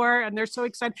behind the door, and they're so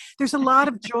excited. There's a lot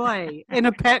of joy in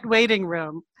a pet waiting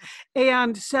room.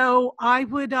 And so I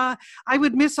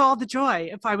would miss all the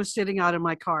joy if I was sitting out in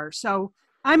my car. So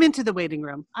I'm into the waiting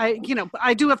room. I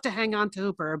do have to hang on to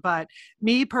Hooper, but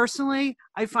me personally,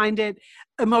 I find it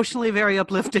emotionally very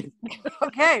uplifting.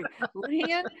 Okay.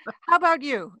 Leanne, how about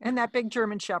you and that big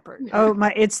German Shepherd? Oh,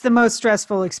 it's the most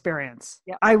stressful experience.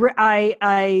 Yeah.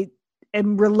 I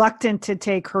am reluctant to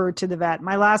take her to the vet.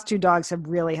 My last 2 dogs have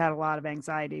really had a lot of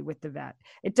anxiety with the vet.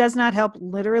 It does not help.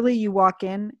 Literally, you walk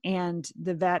in and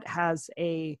the vet has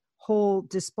a whole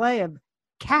display of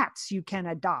cats you can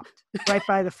adopt right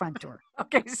by the front door.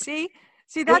 Okay, see,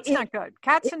 that's not good.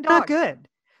 Cats and dogs. Not good.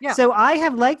 Yeah. So I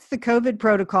have liked the COVID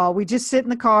protocol. We just sit in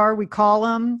the car, we call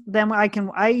them, then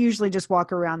I usually just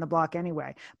walk around the block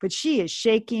anyway. But she is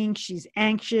shaking, she's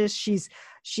anxious,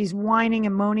 she's whining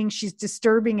and moaning, she's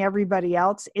disturbing everybody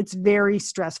else. It's very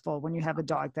stressful when you have a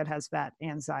dog that has that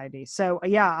anxiety. So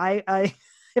yeah, I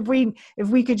if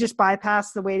we could just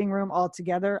bypass the waiting room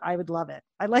altogether, I would love it.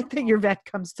 I like that your vet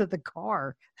comes to the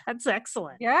car. That's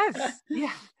excellent. Yes.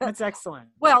 Yeah. That's excellent.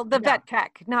 Well, the vet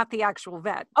tech, not the actual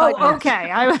vet. Oh,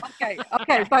 okay.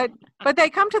 Okay. But they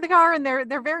come to the car and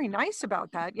they're very nice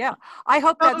about that. Yeah. I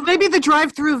hope that maybe the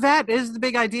drive-through vet is the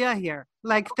big idea here.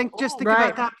 Like think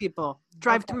about that, people.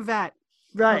 Drive-through vet.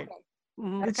 Right. Okay.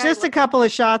 Mm-hmm. It's just a couple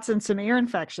of shots and some ear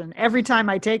infection every time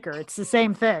I take her. It's the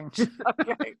same thing.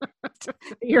 Okay.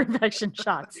 Ear infection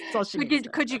shots. That's all she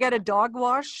could you get a dog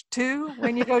wash too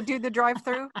when you go do the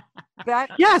drive-through?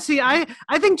 Yeah, see, I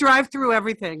think drive-through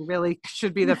everything really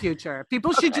should be the future.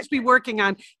 People should just be working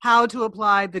on how to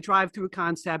apply the drive-through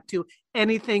concept to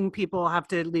anything people have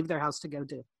to leave their house to go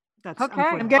do. That's okay.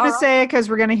 I'm going to say it because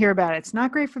we're going to hear about it. It's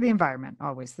not great for the environment,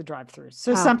 always, the drive-throughs.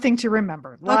 So something to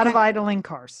remember. A lot of idling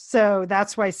cars. So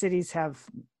that's why cities have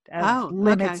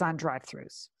limits on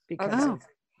drive-throughs. Because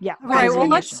yeah. All right. Well,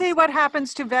 let's see what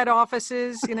happens to vet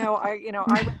offices. I would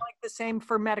like the same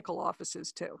for medical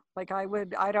offices too. Like I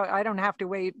don't have to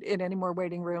wait in any more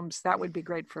waiting rooms. That would be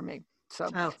great for me. So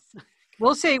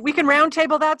we'll see. We can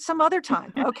roundtable that some other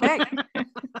time. Okay.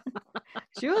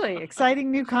 Julie, exciting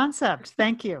new concept.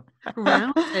 Thank you.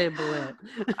 Roundtable it.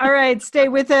 All right, stay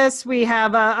with us. We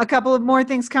have a couple of more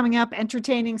things coming up,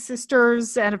 entertaining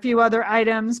sisters and a few other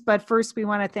items. But first, we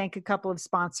want to thank a couple of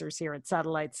sponsors here at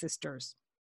Satellite Sisters.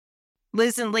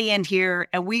 Liz and Leanne here,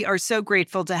 and we are so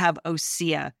grateful to have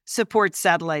OSEA support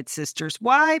Satellite Sisters.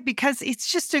 Why? Because it's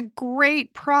just a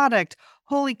great product.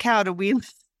 Holy cow, we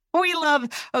love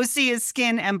OSEA's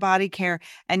skin and body care.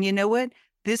 And you know what?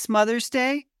 This Mother's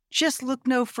Day, just look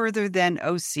no further than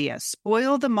OSEA.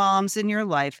 Spoil the moms in your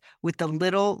life with the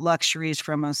little luxuries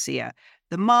from OSEA.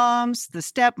 The moms, the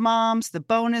stepmoms, the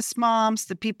bonus moms,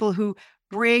 the people who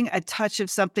bring a touch of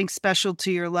something special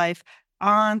to your life.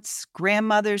 Aunts,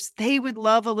 grandmothers, they would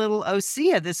love a little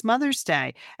OSEA this Mother's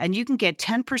Day. And you can get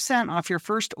 10% off your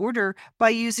first order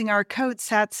by using our code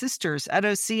SATSisters at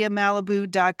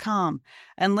OSEAMalibu.com.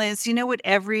 And Liz, you know what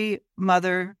every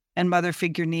mother and mother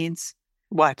figure needs?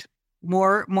 What?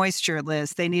 More moisture,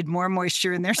 Liz. They need more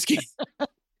moisture in their skin.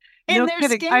 No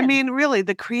kidding. I mean, really,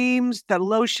 the creams, the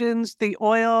lotions, the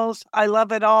oils, I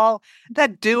love it all.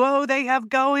 That duo they have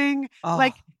going,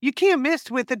 like you can't miss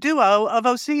with the duo of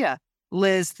OSEA.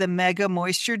 Liz, the Mega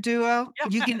Moisture Duo.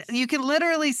 Yes. You can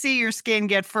literally see your skin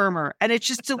get firmer, and it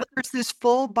just delivers this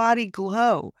full body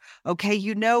glow. Okay,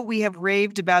 we have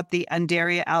raved about the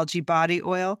Undaria Algae Body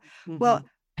Oil. Mm-hmm. Well,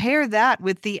 pair that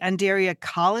with the Undaria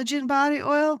Collagen Body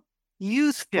Oil.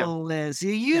 Youthful, Liz. A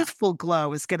youthful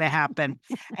glow is going to happen.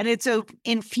 And it's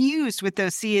infused with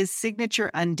OSEA's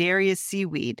signature Undaria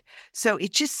seaweed. So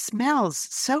it just smells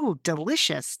so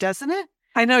delicious, doesn't it?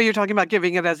 I know you're talking about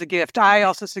giving it as a gift. I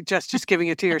also suggest just giving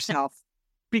it to yourself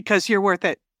because you're worth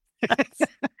it.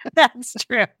 That's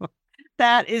true.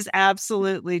 That is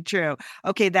absolutely true.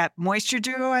 Okay, that Moisture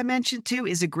Duo I mentioned too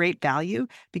is a great value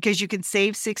because you can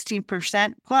save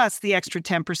 16% plus the extra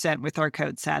 10% with our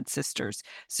code SADSisters.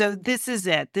 So this is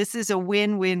it. This is a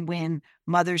win-win-win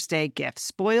Mother's Day gift.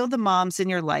 Spoil the moms in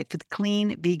your life with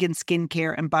clean vegan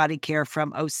skincare and body care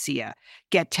from OSEA.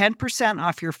 Get 10%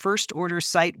 off your first order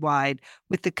site-wide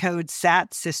with the code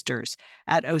SATSisters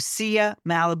at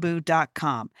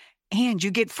OSEAMalibu.com. And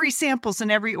you get free samples in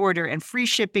every order and free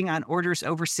shipping on orders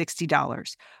over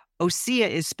 $60. OSEA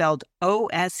is spelled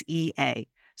OSEA.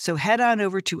 So head on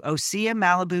over to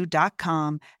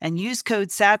OSEAMalibu.com and use code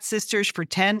SATSisters for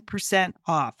 10%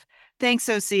 off. Thanks,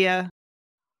 OSEA.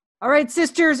 All right,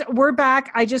 sisters, we're back.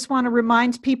 I just want to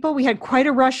remind people we had quite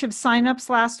a rush of signups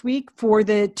last week for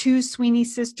the 2 Sweeney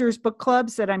Sisters book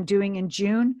clubs that I'm doing in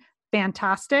June.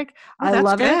 Fantastic. I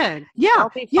love it.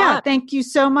 Yeah. Thank you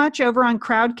so much. Over on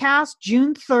Crowdcast,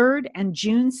 June 3rd and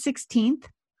June 16th.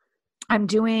 I'm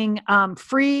doing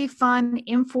free, fun,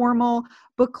 informal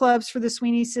book clubs for the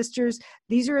Sweeney Sisters.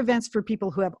 These are events for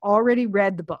people who have already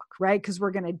read the book, right? Because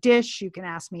we're going to dish. You can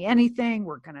ask me anything.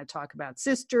 We're going to talk about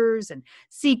sisters and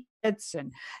secrets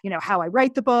and, how I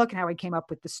write the book and how I came up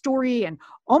with the story. And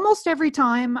almost every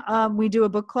time we do a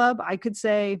book club, I could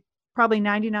say, probably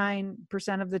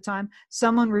 99% of the time,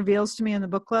 someone reveals to me in the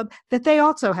book club that they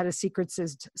also had a secret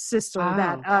sister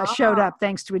that showed up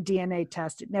thanks to a DNA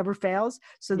test. It never fails.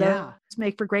 So those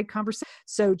make for great conversation.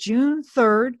 So June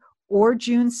 3rd or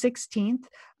June 16th,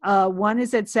 one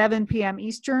is at 7 p.m.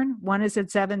 Eastern, one is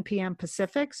at 7 p.m.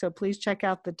 Pacific. So please check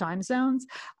out the time zones.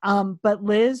 But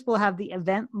Liz will have the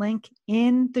event link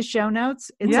in the show notes.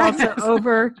 It's also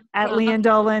over at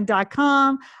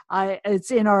leandolan.com.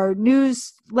 It's in our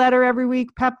newsletter every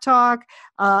week, Pep Talk.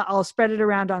 I'll spread it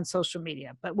around on social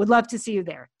media, but would love to see you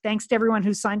there. Thanks to everyone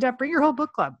who signed up. Bring your whole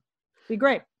book club. Be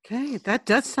great. Okay, that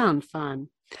does sound fun.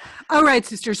 All right,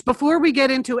 sisters, before we get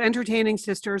into entertaining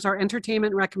sisters, our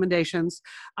entertainment recommendations,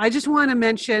 I just want to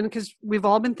mention, because we've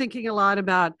all been thinking a lot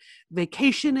about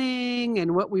vacationing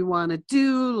and what we want to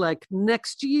do like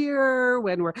next year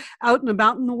when we're out and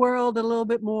about in the world a little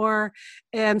bit more.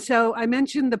 And so I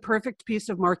mentioned the perfect piece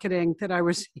of marketing that I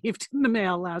received in the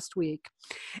mail last week.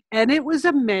 And it was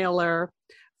a mailer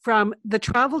from the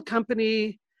travel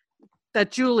company that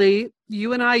Julie,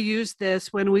 you and I used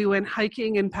this when we went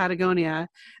hiking in Patagonia.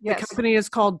 Yes. The company is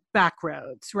called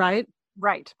Backroads, right?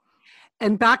 Right.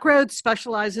 And Backroads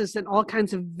specializes in all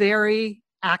kinds of very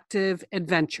active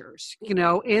adventures. You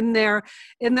know, in their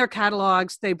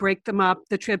catalogs, they break them up,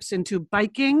 the trips, into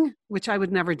biking, which I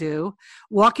would never do,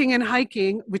 walking and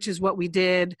hiking, which is what we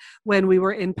did when we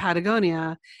were in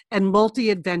Patagonia, and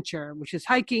multi-adventure, which is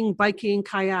hiking, biking,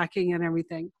 kayaking, and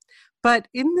everything. But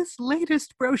in this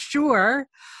latest brochure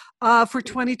for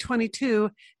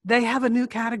 2022, they have a new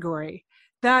category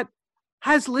that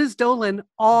has Liz Dolan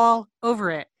all over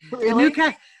it. Really?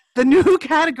 The new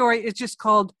category is just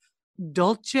called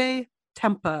Dolce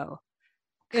Tempo.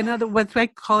 In other words, I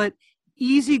call it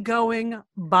easygoing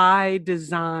by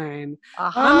design.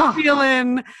 I'm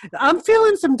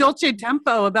feeling some Dolce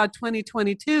Tempo about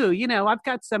 2022. You know, I've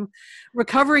got some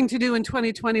recovering to do in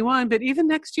 2021, but even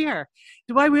next year,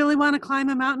 do I really want to climb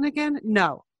a mountain again?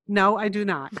 No, I do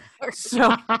not.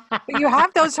 So but you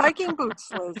have those hiking boots,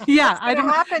 Liz. Yeah, I don't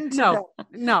happen to them.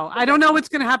 No, I don't know what's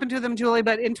going to happen to them, Julie,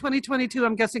 but in 2022,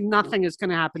 I'm guessing nothing is going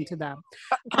to happen to them.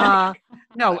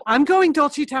 No, I'm going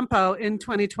Dolce Tempo in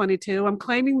 2022. I'm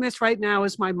claiming this right now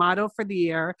as my motto for the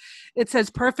year. It says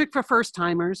perfect for first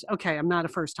timers. Okay, I'm not a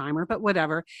first timer, but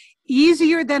whatever.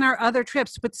 Easier than our other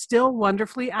trips, but still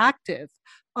wonderfully active.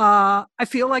 I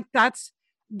feel like that's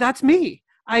me.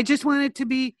 I just want it to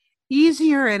be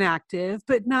easier and active,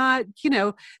 but not, you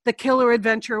know, the killer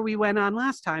adventure we went on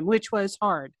last time, which was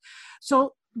hard.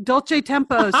 So Dolce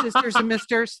Tempo, sisters and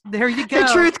misters, there you go.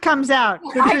 The truth comes out.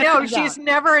 I know, she's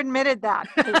never admitted that.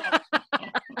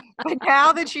 But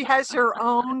now that she has her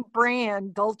own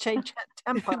brand, Dolce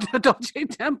Tempo. Dolce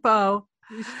Tempo.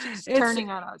 She's turning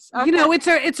on us. Okay. You know,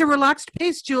 it's a relaxed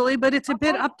pace, Julie, but it's a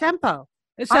bit up tempo.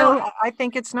 So I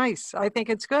think it's nice. I think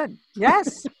it's good.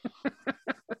 Yes.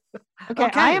 Okay,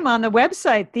 I am on the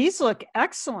website. These look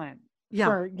excellent.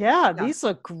 Yeah. These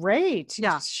look great.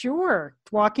 Yeah. Sure.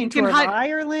 Walking tour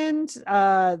Ireland,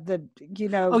 you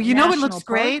know what looks parks.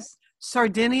 great?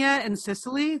 Sardinia and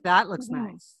Sicily. That looks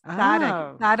nice.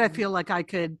 That I feel like I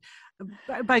could,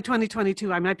 by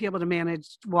 2022, I might be able to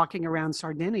manage walking around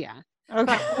Sardinia. Okay.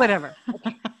 But whatever.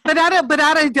 but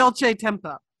at a Dolce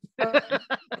Tempo.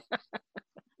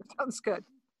 Sounds good.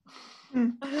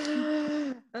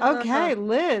 Okay,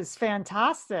 Liz,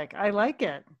 fantastic. I like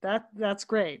it. That's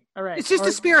great. All right. It's just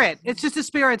a spirit. It's just a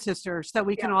spirit, sisters, that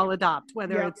we can all adopt,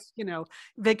 whether it's, you know,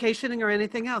 vacationing or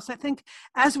anything else. I think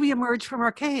as we emerge from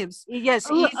our caves, yes,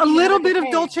 a little bit of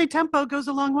Dolce Tempo goes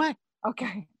a long way.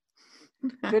 Okay.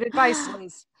 Good advice,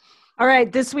 Liz. All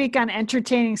right, this week on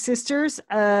Entertaining Sisters,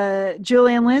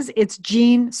 Julie and Liz, it's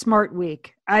Jean Smart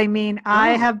Week. I mean, I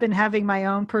have been having my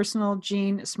own personal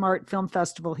Jean Smart Film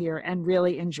Festival here and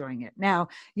really enjoying it. Now,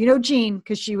 you know Jean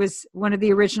because she was one of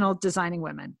the original designing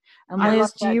women. And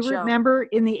Liz, do you remember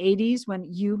in the 80s when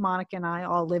you, Monica, and I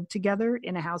all lived together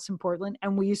in a house in Portland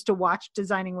and we used to watch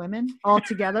Designing Women all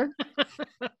together?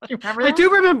 You remember that? I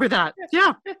do remember that.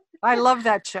 Yeah. I love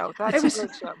that show. That's a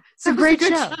good show. It's a great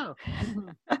show.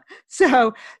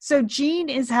 So Jean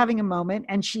is having a moment,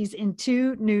 and she's in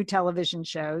 2 new television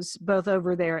shows, both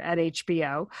over there at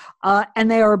HBO,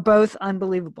 and they are both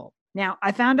unbelievable. Now,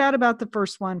 I found out about the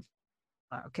first one.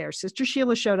 Okay, our sister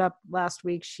Sheila showed up last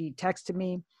week. She texted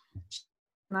me,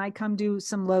 "Can I come do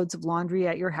some loads of laundry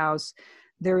at your house?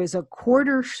 There is a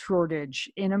quarter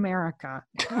shortage in America,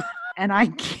 and I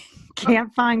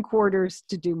can't find quarters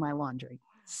to do my laundry."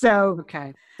 So,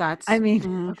 okay, that's, okay.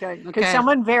 Can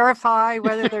someone verify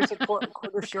whether there's a quarter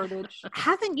shortage?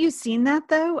 Haven't you seen that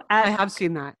though? I have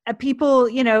seen that. At people,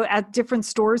 you know, at different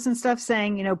stores and stuff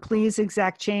saying, you know, please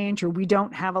exact change, or we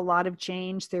don't have a lot of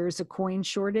change. There's a coin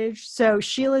shortage. So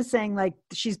Sheila's saying like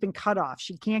she's been cut off.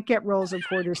 She can't get rolls of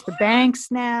quarters. The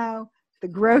banks now, the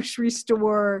grocery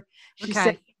store. She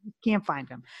said can't find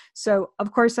them. So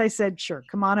of course I said, sure,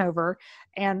 come on over.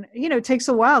 And, you know, it takes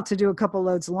a while to do a couple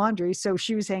loads of laundry. So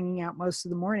she was hanging out most of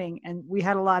the morning and we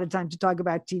had a lot of time to talk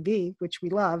about TV, which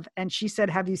we love. And she said,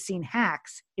 have you seen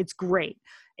Hacks? It's great.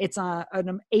 It's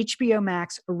an HBO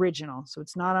Max original. So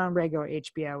it's not on regular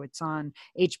HBO. It's on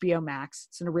HBO Max.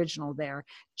 It's an original there.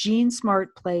 Jean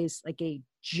Smart plays like a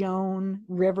Joan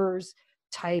Rivers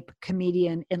type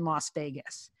comedian in Las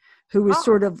Vegas who is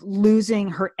sort of losing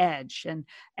her edge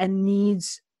and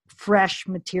needs fresh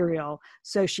material.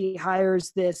 So she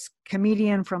hires this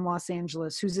comedian from Los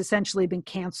Angeles who's essentially been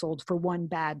canceled for one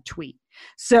bad tweet.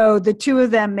 So the two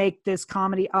of them make this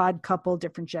comedy odd couple,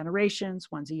 different generations.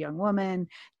 One's a young woman.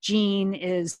 Jean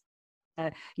is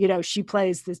she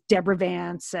plays this Deborah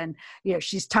Vance, and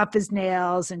she's tough as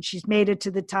nails, and she's made it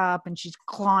to the top, and she's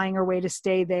clawing her way to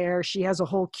stay there. She has a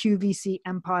whole QVC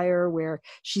empire where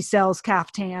she sells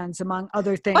caftans, among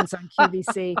other things, on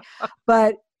QVC.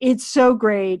 But it's so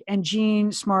great, and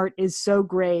Jean Smart is so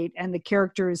great, and the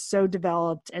character is so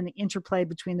developed, and the interplay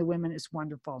between the women is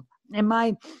wonderful. And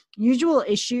my usual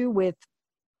issue with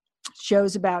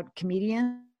shows about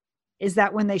comedians is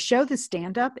that when they show the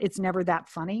stand-up, it's never that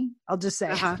funny. I'll just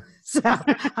say. So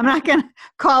I'm not going to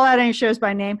call out any shows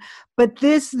by name, but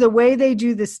the way they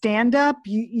do the stand-up,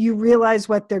 you realize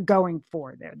what they're going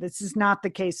for there. This is not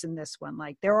the case in this one.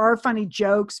 Like, there are funny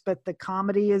jokes, but the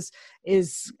comedy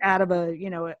is out of a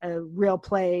real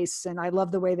place. And I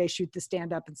love the way they shoot the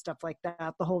stand-up and stuff like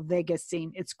that. The whole Vegas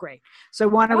scene, it's great. So I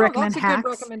want to recommend Hacks. That's a good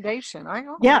recommendation.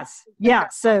 Yes. Yeah.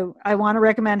 So I want to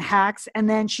recommend Hacks. And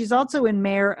then she's also in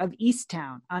Mayor of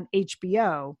Easttown on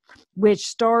HBO, which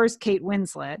stars Kate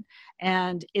Winslet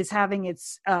and is having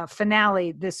its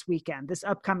finale this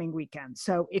upcoming weekend.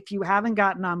 So if you haven't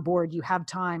gotten on board, you have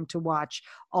time to watch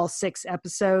all 6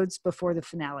 episodes before the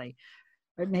finale,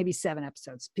 or maybe 7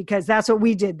 episodes, because that's what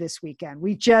we did this weekend.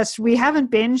 We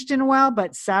haven't binged in a while,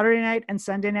 but Saturday night and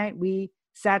Sunday night, we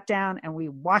sat down and we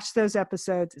watched those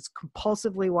episodes. It's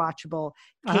compulsively watchable.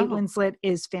 Kate Winslet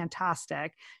is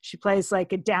fantastic. She plays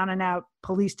like a down and out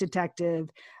police detective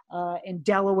in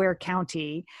Delaware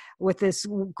County with this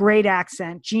great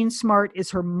accent. Jean Smart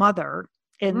is her mother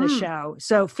in the show.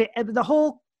 So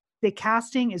the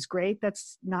casting is great.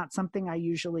 That's not something I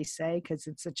usually say because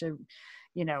it's such a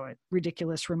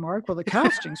ridiculous remark. Well, the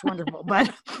casting's wonderful.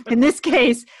 But in this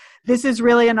case, this is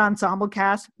really an ensemble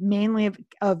cast, mainly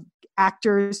of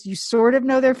actors. You sort of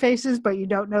know their faces, but you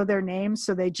don't know their names.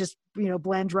 So they just,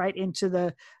 blend right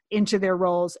into their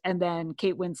roles. And then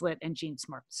Kate Winslet and Jean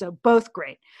Smart. So both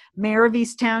great. Mayor of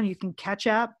Easttown, you can catch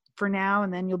up for now,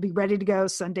 and then you'll be ready to go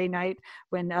Sunday night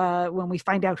when we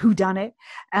find out who done it,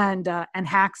 and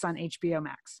Hacks on HBO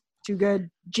Max. 2 good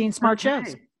Jean Smart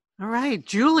shows. All right,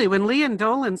 Julie, when Lian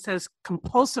Dolan says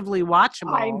compulsively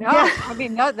watchable. I know. Yeah. I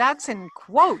mean, no, that's in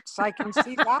quotes. I can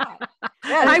see that.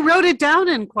 Yeah. I wrote it down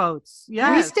in quotes.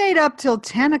 Yeah. We stayed up till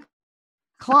 10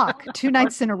 o'clock 2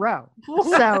 nights in a row.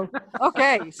 So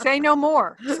okay, say no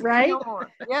more. Right? Say no more.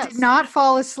 Yes. Do not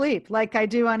fall asleep like I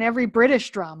do on every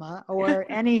British drama or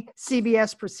any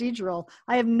CBS procedural.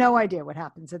 I have no idea what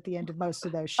happens at the end of most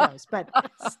of those shows, but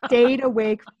stayed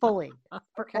awake fully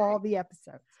for all the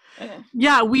episodes.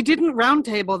 Yeah, we didn't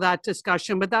roundtable that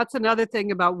discussion, but that's another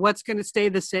thing about what's going to stay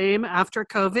the same after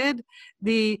COVID.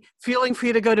 The feeling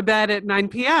free to go to bed at 9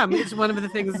 p.m. is one of the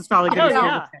things that's probably going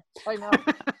to stay the same. I know.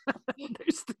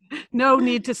 There's no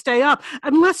need to stay up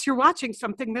unless you're watching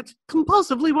something that's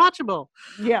compulsively watchable.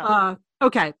 Yeah.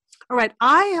 Okay. All right.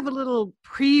 I have a little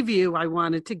preview I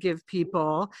wanted to give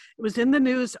people. It was in the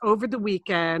news over the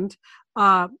weekend.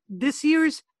 This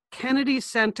year's Kennedy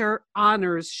Center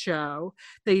Honors Show.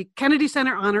 The Kennedy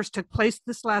Center Honors took place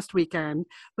this last weekend,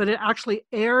 but it actually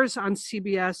airs on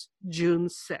CBS June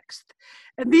 6th.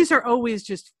 And these are always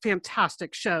just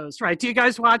fantastic shows, right? Do you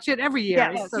guys watch it every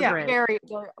year? Yes, they're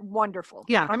wonderful.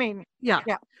 Yeah. I mean, yeah.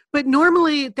 But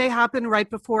normally they happen right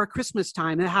before Christmas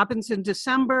time. It happens in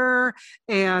December,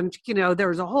 and,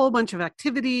 there's a whole bunch of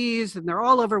activities, and they're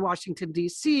all over Washington,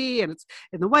 D.C., and it's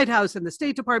in the White House and the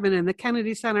State Department and the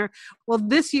Kennedy Center. Well,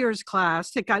 this year's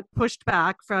class, it got pushed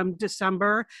back from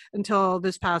December until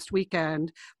this past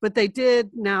weekend. But they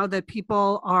did, now that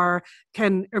people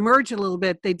can emerge a little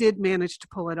bit, they did manage to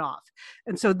pull it off.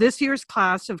 And so this year's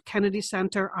class of Kennedy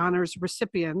Center Honors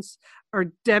recipients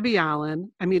are Debbie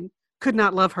Allen. I mean, could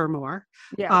not love her more.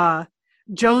 Yeah.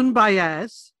 Joan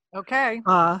Baez. Okay.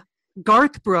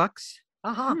 Garth Brooks.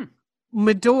 Uh-huh.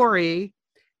 Midori,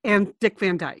 and Dick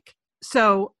Van Dyke.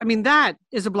 So, I mean, that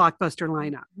is a blockbuster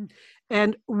lineup.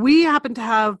 And we happen to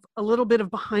have a little bit of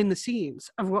behind the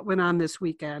scenes of what went on this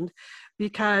weekend,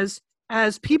 because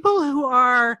as people who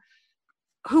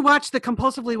watch the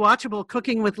compulsively watchable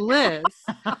Cooking with Liz,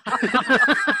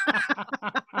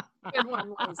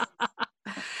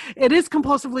 it is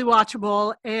compulsively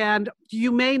watchable. And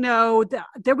you may know that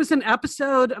there was an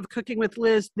episode of Cooking with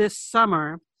Liz this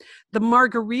summer, the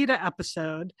Margarita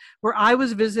episode, where I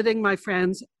was visiting my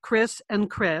friends Chris and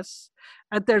Chris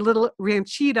at their little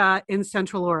ranchita in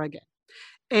Central Oregon.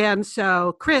 And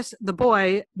so Chris, the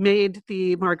boy, made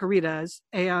the margaritas,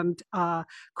 and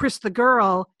Chris, the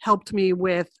girl, helped me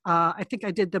with, I think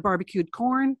I did the barbecued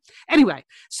corn. Anyway,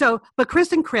 but Chris,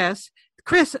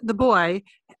 the boy,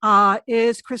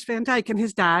 is Chris Van Dyke, and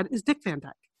his dad is Dick Van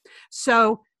Dyke.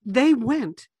 So they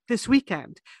went this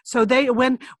weekend. So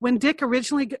when Dick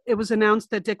originally, it was announced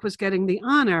that Dick was getting the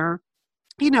honor,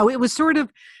 it was sort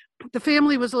of, the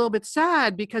family was a little bit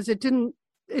sad because it didn't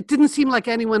seem like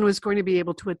anyone was going to be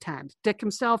able to attend. Dick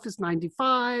himself is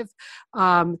 95.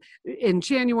 In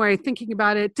January, thinking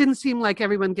about it, didn't seem like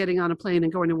everyone getting on a plane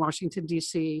and going to Washington,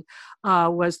 D.C.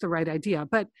 Was the right idea.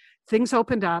 But things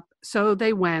opened up, so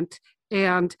they went,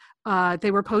 and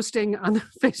they were posting on the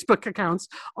Facebook accounts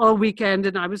all weekend,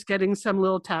 and I was getting some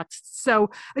little texts.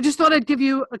 So I just thought I'd give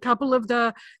you a couple of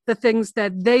the things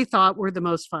that they thought were the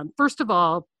most fun. First of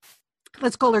all,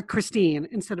 let's call her Christine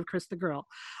instead of Chris the girl.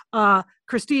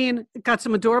 Christine got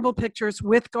some adorable pictures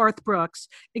with Garth Brooks,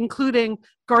 including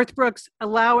Garth Brooks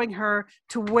allowing her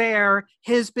to wear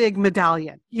his big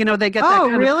medallion. They get that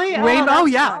kind really? of rainbow. Oh,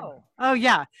 yeah. Cool. Oh,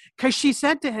 yeah. Because she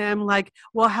said to him, like,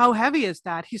 well, how heavy is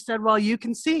that? He said, well, you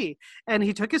can see. And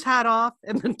he took his hat off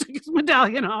and then took his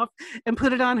medallion off and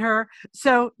put it on her.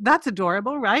 So that's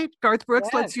adorable, right? Garth Brooks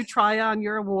lets you try on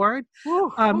your award.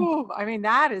 Ooh, I mean,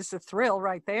 that is a thrill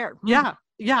right there. Yeah.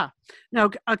 Yeah. Now,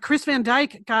 Chris Van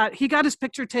Dyke got his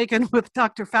picture taken with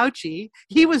Dr. Fauci.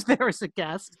 He was there as a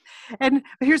guest. And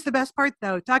here's the best part,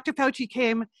 though. Dr. Fauci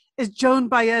came as Joan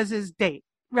Baez's date.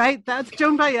 Right? That's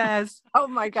Joan Baez. Oh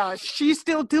my gosh. She's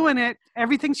still doing it.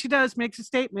 Everything she does makes a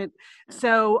statement.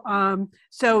 So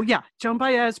yeah, Joan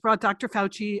Baez brought Dr.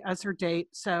 Fauci as her date.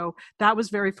 So that was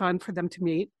very fun for them to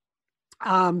meet.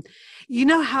 You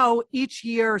know how each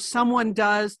year someone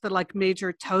does the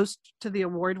major toast to the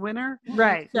award winner?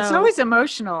 Right. So, it's always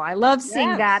emotional. I love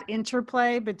seeing that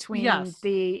interplay between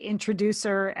the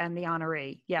introducer and the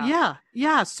honoree. Yeah. Yeah.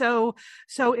 Yeah. So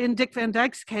in Dick Van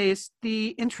Dyke's case, the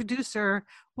introducer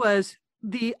was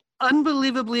the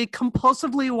unbelievably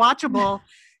compulsively watchable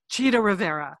Cheetah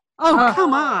Rivera. Oh,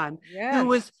 come on. Yes. Who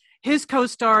was his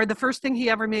co-star. The first thing he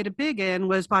ever made a big in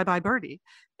was Bye Bye Birdie.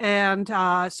 And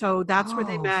so that's where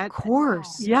they met. Of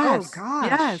course. Yes. Oh, gosh.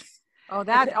 Yes.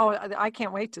 I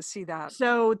can't wait to see that.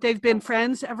 So they've been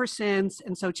friends ever since.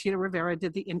 And so Cheetah Rivera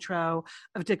did the intro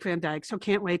of Dick Van Dyke. So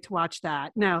can't wait to watch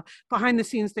that. Now, behind the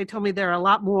scenes, they told me there are a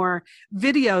lot more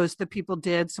videos that people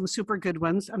did, some super good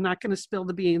ones. I'm not going to spill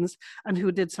the beans on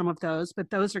who did some of those, but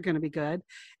those are going to be good.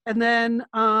 And then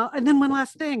one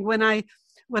last thing, when I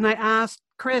asked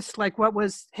Chris, what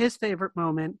was his favorite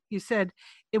moment, he said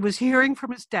it was hearing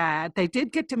from his dad. They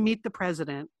did get to meet the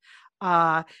president.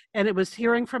 And it was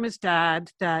hearing from his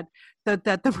dad that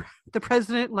the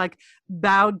president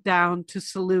bowed down to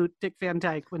salute Dick Van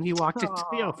Dyke when he walked into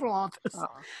the Oval Office.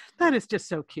 That is just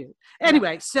so cute.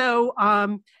 Anyway, so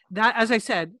that, as I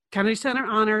said, Kennedy Center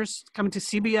Honors coming to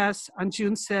CBS on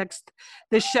June 6th.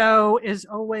 This show is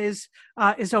always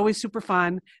super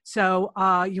fun. So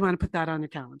you want to put that on your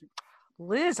calendar.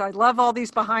 Liz, I love all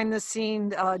these behind the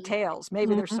scene tales.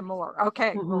 Maybe there's some more.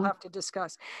 Okay, we'll have to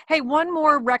discuss. Hey, one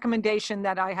more recommendation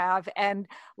that I have. And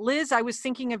Liz, I was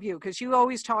thinking of you because you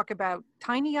always talk about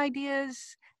tiny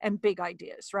ideas and big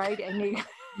ideas, right?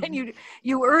 And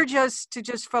you urge us to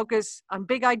just focus on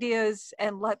big ideas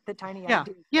and let the tiny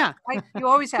ideas. Yeah. Right? You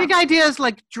always have big ideas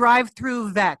like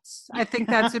drive-through vets. I think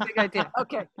that's a big idea.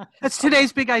 Okay. That's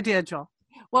today's big idea, Joel.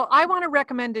 Well, I want to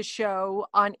recommend a show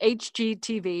on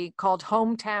HGTV called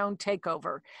Hometown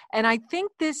Takeover. And I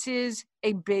think this is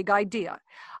a big idea.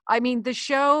 I mean, the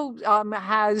show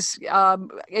has,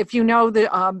 if you know the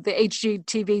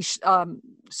HGTV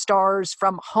stars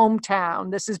from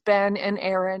Hometown, this is Ben and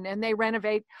Erin, and they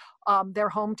renovate their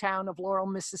hometown of Laurel,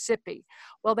 Mississippi.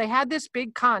 Well, they had this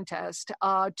big contest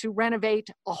to renovate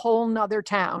a whole nother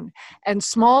town, and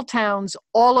small towns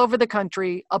all over the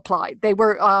country applied. They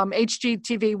were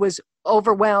HGTV was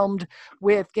overwhelmed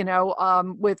with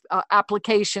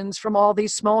applications from all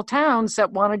these small towns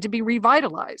that wanted to be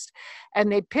revitalized,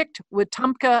 and they picked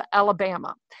Wetumpka,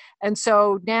 Alabama. And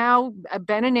so now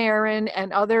Ben and Erin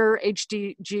and other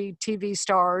HGTV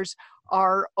stars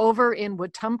are over in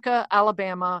Wetumpka,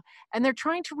 Alabama, and they're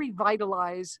trying to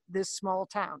revitalize this small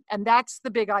town. And that's the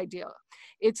big idea.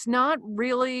 It's not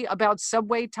really about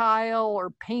subway tile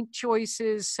or paint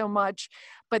choices so much,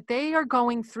 but they are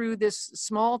going through this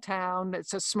small town.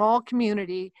 It's a small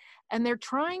community, and they're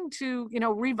trying to,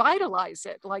 revitalize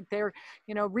it. Like they're,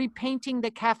 repainting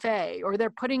the cafe, or they're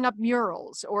putting up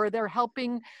murals, or they're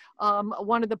helping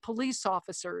one of the police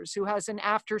officers who has an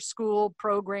after-school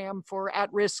program for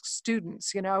at-risk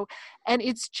students, and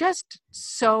it's just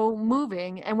so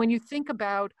moving. And when you think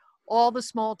about all the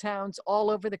small towns all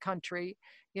over the country,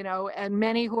 and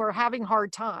many who are having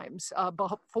hard times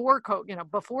before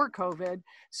COVID.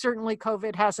 Certainly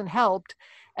COVID hasn't helped,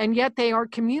 and yet they are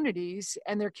communities,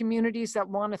 and they're communities that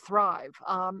want to thrive.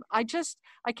 I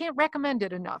can't recommend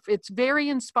it enough. It's very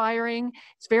inspiring.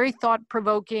 It's very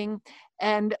thought-provoking.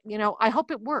 And, I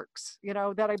hope it works,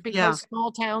 because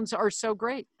small towns are so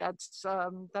great. That's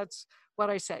what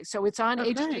I say. So it's on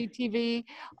HGTV.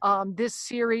 This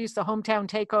series, The Hometown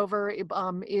Takeover,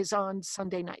 is on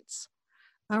Sunday nights.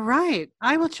 All right.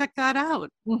 I will check that out.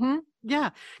 Mm-hmm. Yeah.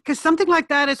 Because something like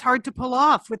that is hard to pull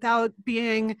off without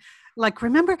being like,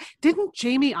 remember, didn't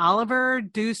Jamie Oliver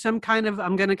do some kind of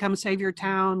I'm going to come save your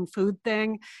town food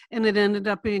thing? And it ended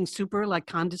up being super like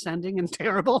condescending and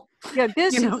terrible. Yeah.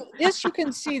 This you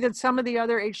can see that some of the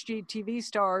other HGTV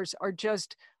stars are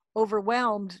just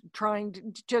overwhelmed,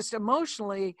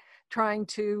 emotionally trying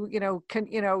to,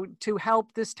 to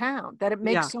help this town, that it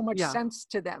makes so much sense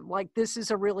to them. Like, this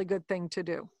is a really good thing to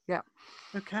do. Yeah.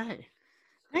 Okay.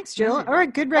 Thanks, Jill. All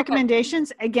right. Good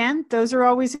recommendations. Okay. Again, those are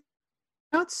always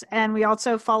notes, and we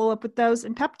also follow up with those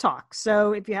in Pep Talk.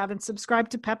 So if you haven't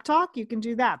subscribed to Pep Talk, you can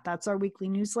do that. That's our weekly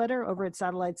newsletter over at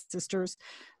satellitesisters.com.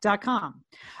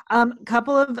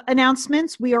 Couple of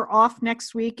announcements. We are off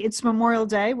next week. It's Memorial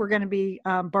Day. We're going to be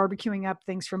barbecuing up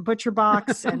things from Butcher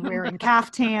Box and wearing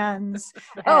caftans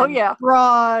and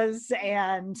bras,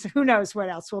 and who knows what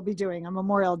else we'll be doing on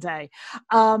Memorial Day.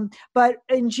 But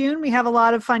in June, we have a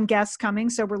lot of fun guests coming,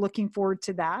 so we're looking forward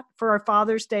to that. For our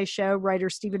Father's Day show, writer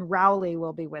Stephen Rowley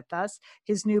will be with us.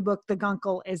 His new book, The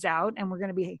Guncle, is out, and we're going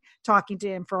to be talking to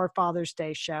him for our Father's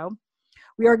Day show.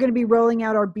 We are going to be rolling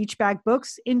out our Beach Bag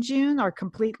books in June, our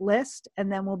complete list,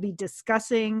 and then we'll be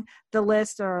discussing the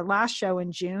list at our last show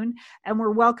in June. And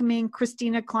we're welcoming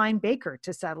Christina Klein Baker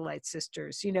to Satellite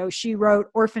Sisters. She wrote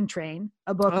Orphan Train,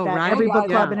 a book that every book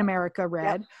club in America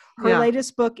read. Yep. Her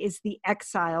latest book is The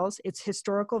Exiles. It's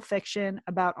historical fiction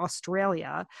about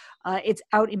Australia. It's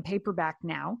out in paperback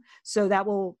now. So that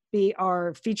will be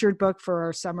our featured book for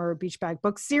our summer Beach Bag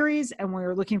book series. And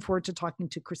we're looking forward to talking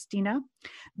to Christina.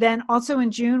 Then also in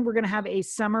June, we're going to have a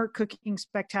summer cooking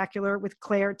spectacular with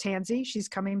Claire Tansey. She's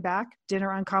coming back.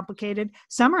 Dinner Uncomplicated,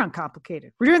 Summer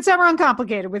Uncomplicated. We're doing Summer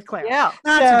Uncomplicated with Claire. Yeah,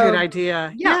 that's a good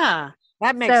idea. Yeah.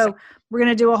 That makes sense. We're going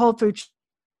to do a whole food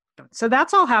so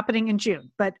that's all happening in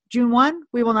June. But June 1,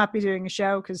 we will not be doing a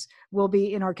show because we'll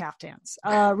be in our caftans,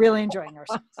 really enjoying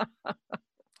ourselves.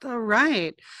 All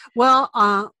right. Well,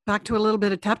 back to a little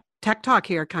bit of tech talk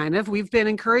here, kind of. We've been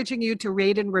encouraging you to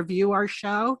rate and review our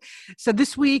show. So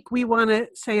this week, we want to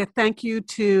say a thank you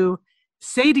to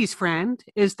Sadie's Friend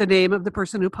is the name of the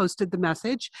person who posted the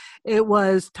message. It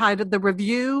was titled The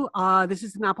Review. This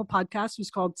is an Apple podcast. It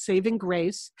was called Saving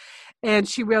Grace. And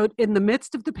she wrote, in the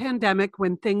midst of the pandemic,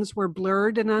 when things were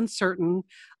blurred and uncertain,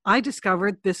 I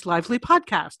discovered this lively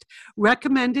podcast,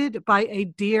 recommended by a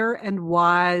dear and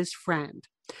wise friend.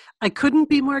 I couldn't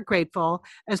be more grateful,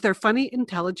 as their funny,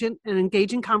 intelligent, and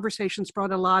engaging conversations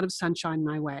brought a lot of sunshine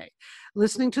my way.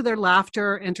 Listening to their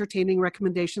laughter, entertaining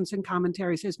recommendations, and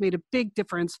commentaries has made a big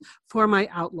difference for my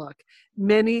outlook.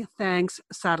 Many thanks,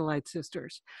 Satellite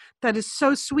Sisters. That is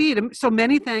so sweet. So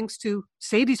many thanks to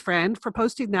Sadie's Friend for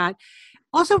posting that.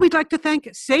 Also, we'd like to thank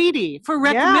Sadie for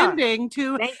recommending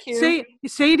to. Thank you.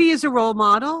 Sadie is a role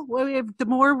model. The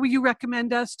more you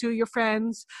recommend us to your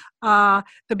friends, the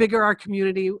bigger our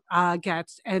community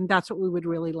gets, and that's what we would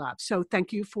really love. So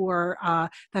thank you for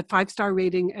that 5-star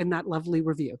rating and that lovely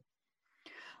review.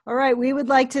 All right. We would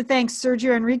like to thank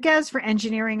Sergio Enriquez for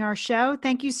engineering our show.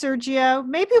 Thank you, Sergio.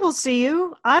 Maybe we'll see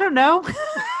you. I don't know.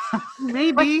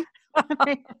 Maybe.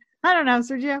 I don't know,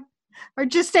 Sergio. Or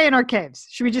just stay in our caves.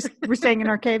 We're staying in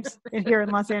our caves here in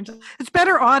Los Angeles. It's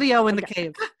better audio in the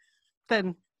cave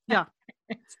than, yeah.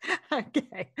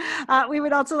 Okay. We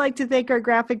would also like to thank our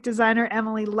graphic designer,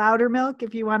 Emily Loudermilk.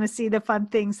 If you want to see the fun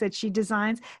things that she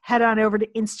designs, head on over to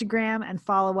Instagram and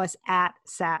follow us at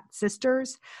Sat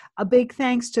Sisters. A big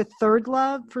thanks to Third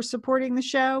Love for supporting the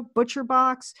show, Butcher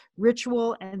Box,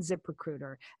 Ritual, and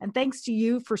ZipRecruiter. And thanks to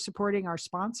you for supporting our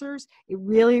sponsors. It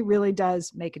really, really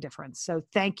does make a difference. So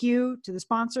thank you to the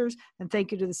sponsors, and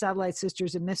thank you to the Satellite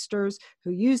Sisters and Misters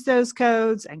who use those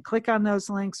codes and click on those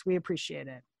links. We appreciate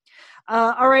it.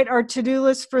 All right, our to-do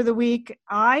list for the week.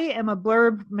 I am a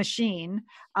blurb machine.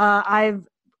 I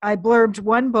blurbed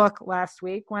one book last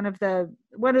week. One of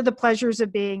the pleasures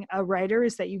of being a writer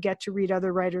is that you get to read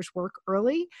other writers' work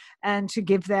early and to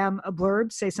give them a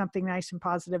blurb, say something nice and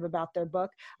positive about their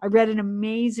book. I read an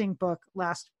amazing book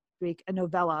last week, a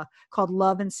novella called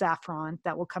Love and Saffron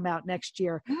that will come out next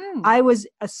year. I was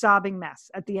a sobbing mess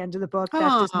at the end of the book. That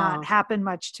does not happen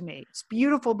much to me. It's a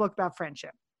beautiful book about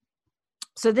friendship.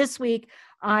 So this week,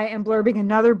 I am blurbing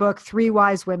another book, 3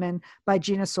 Wise Women by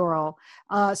Gina Sorrell.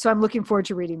 So I'm looking forward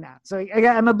to reading that. So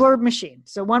I'm a blurb machine.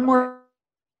 So one more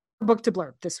book to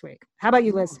blurb this week. How about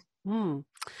you, Liz?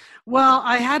 Well,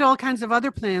 I had all kinds of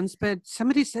other plans, but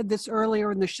somebody said this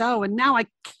earlier in the show, and now I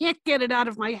can't get it out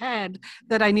of my head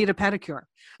that I need a pedicure.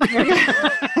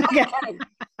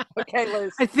 Okay,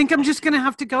 Liz. I think I'm just going to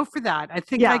have to go for that. I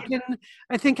think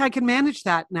I can manage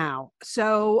that now.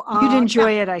 So you'd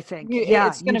enjoy it, I think.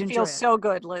 It's going to feel so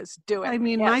good, Liz. Do it. I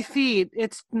mean, my feet,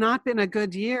 it's not been a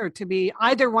good year to be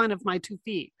either one of my 2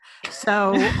 feet.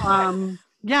 So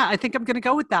I think I'm going to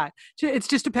go with that. It's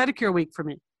just a pedicure week for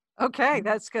me. Okay,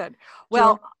 that's good.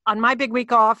 Well, on my big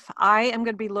week off, I am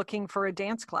going to be looking for a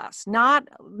dance class, not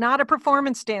a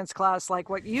performance dance class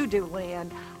like what you do, Leanne.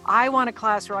 I want a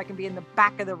class where I can be in the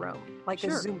back of the room, like a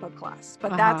Zumba class.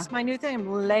 But that's my new thing.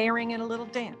 I'm layering in a little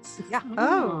dance. Yeah.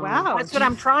 Oh, wow. That's what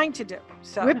I'm trying to do.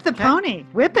 So whip the pony.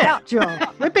 Whip it, Jill.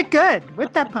 Whip it good.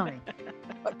 Whip that pony.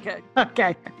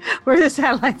 Okay. We're the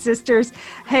Satellite Sisters.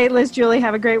 Hey, Liz, Julie,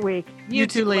 have a great week. You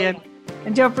too, Leanne.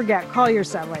 And don't forget, call your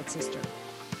Satellite Sister.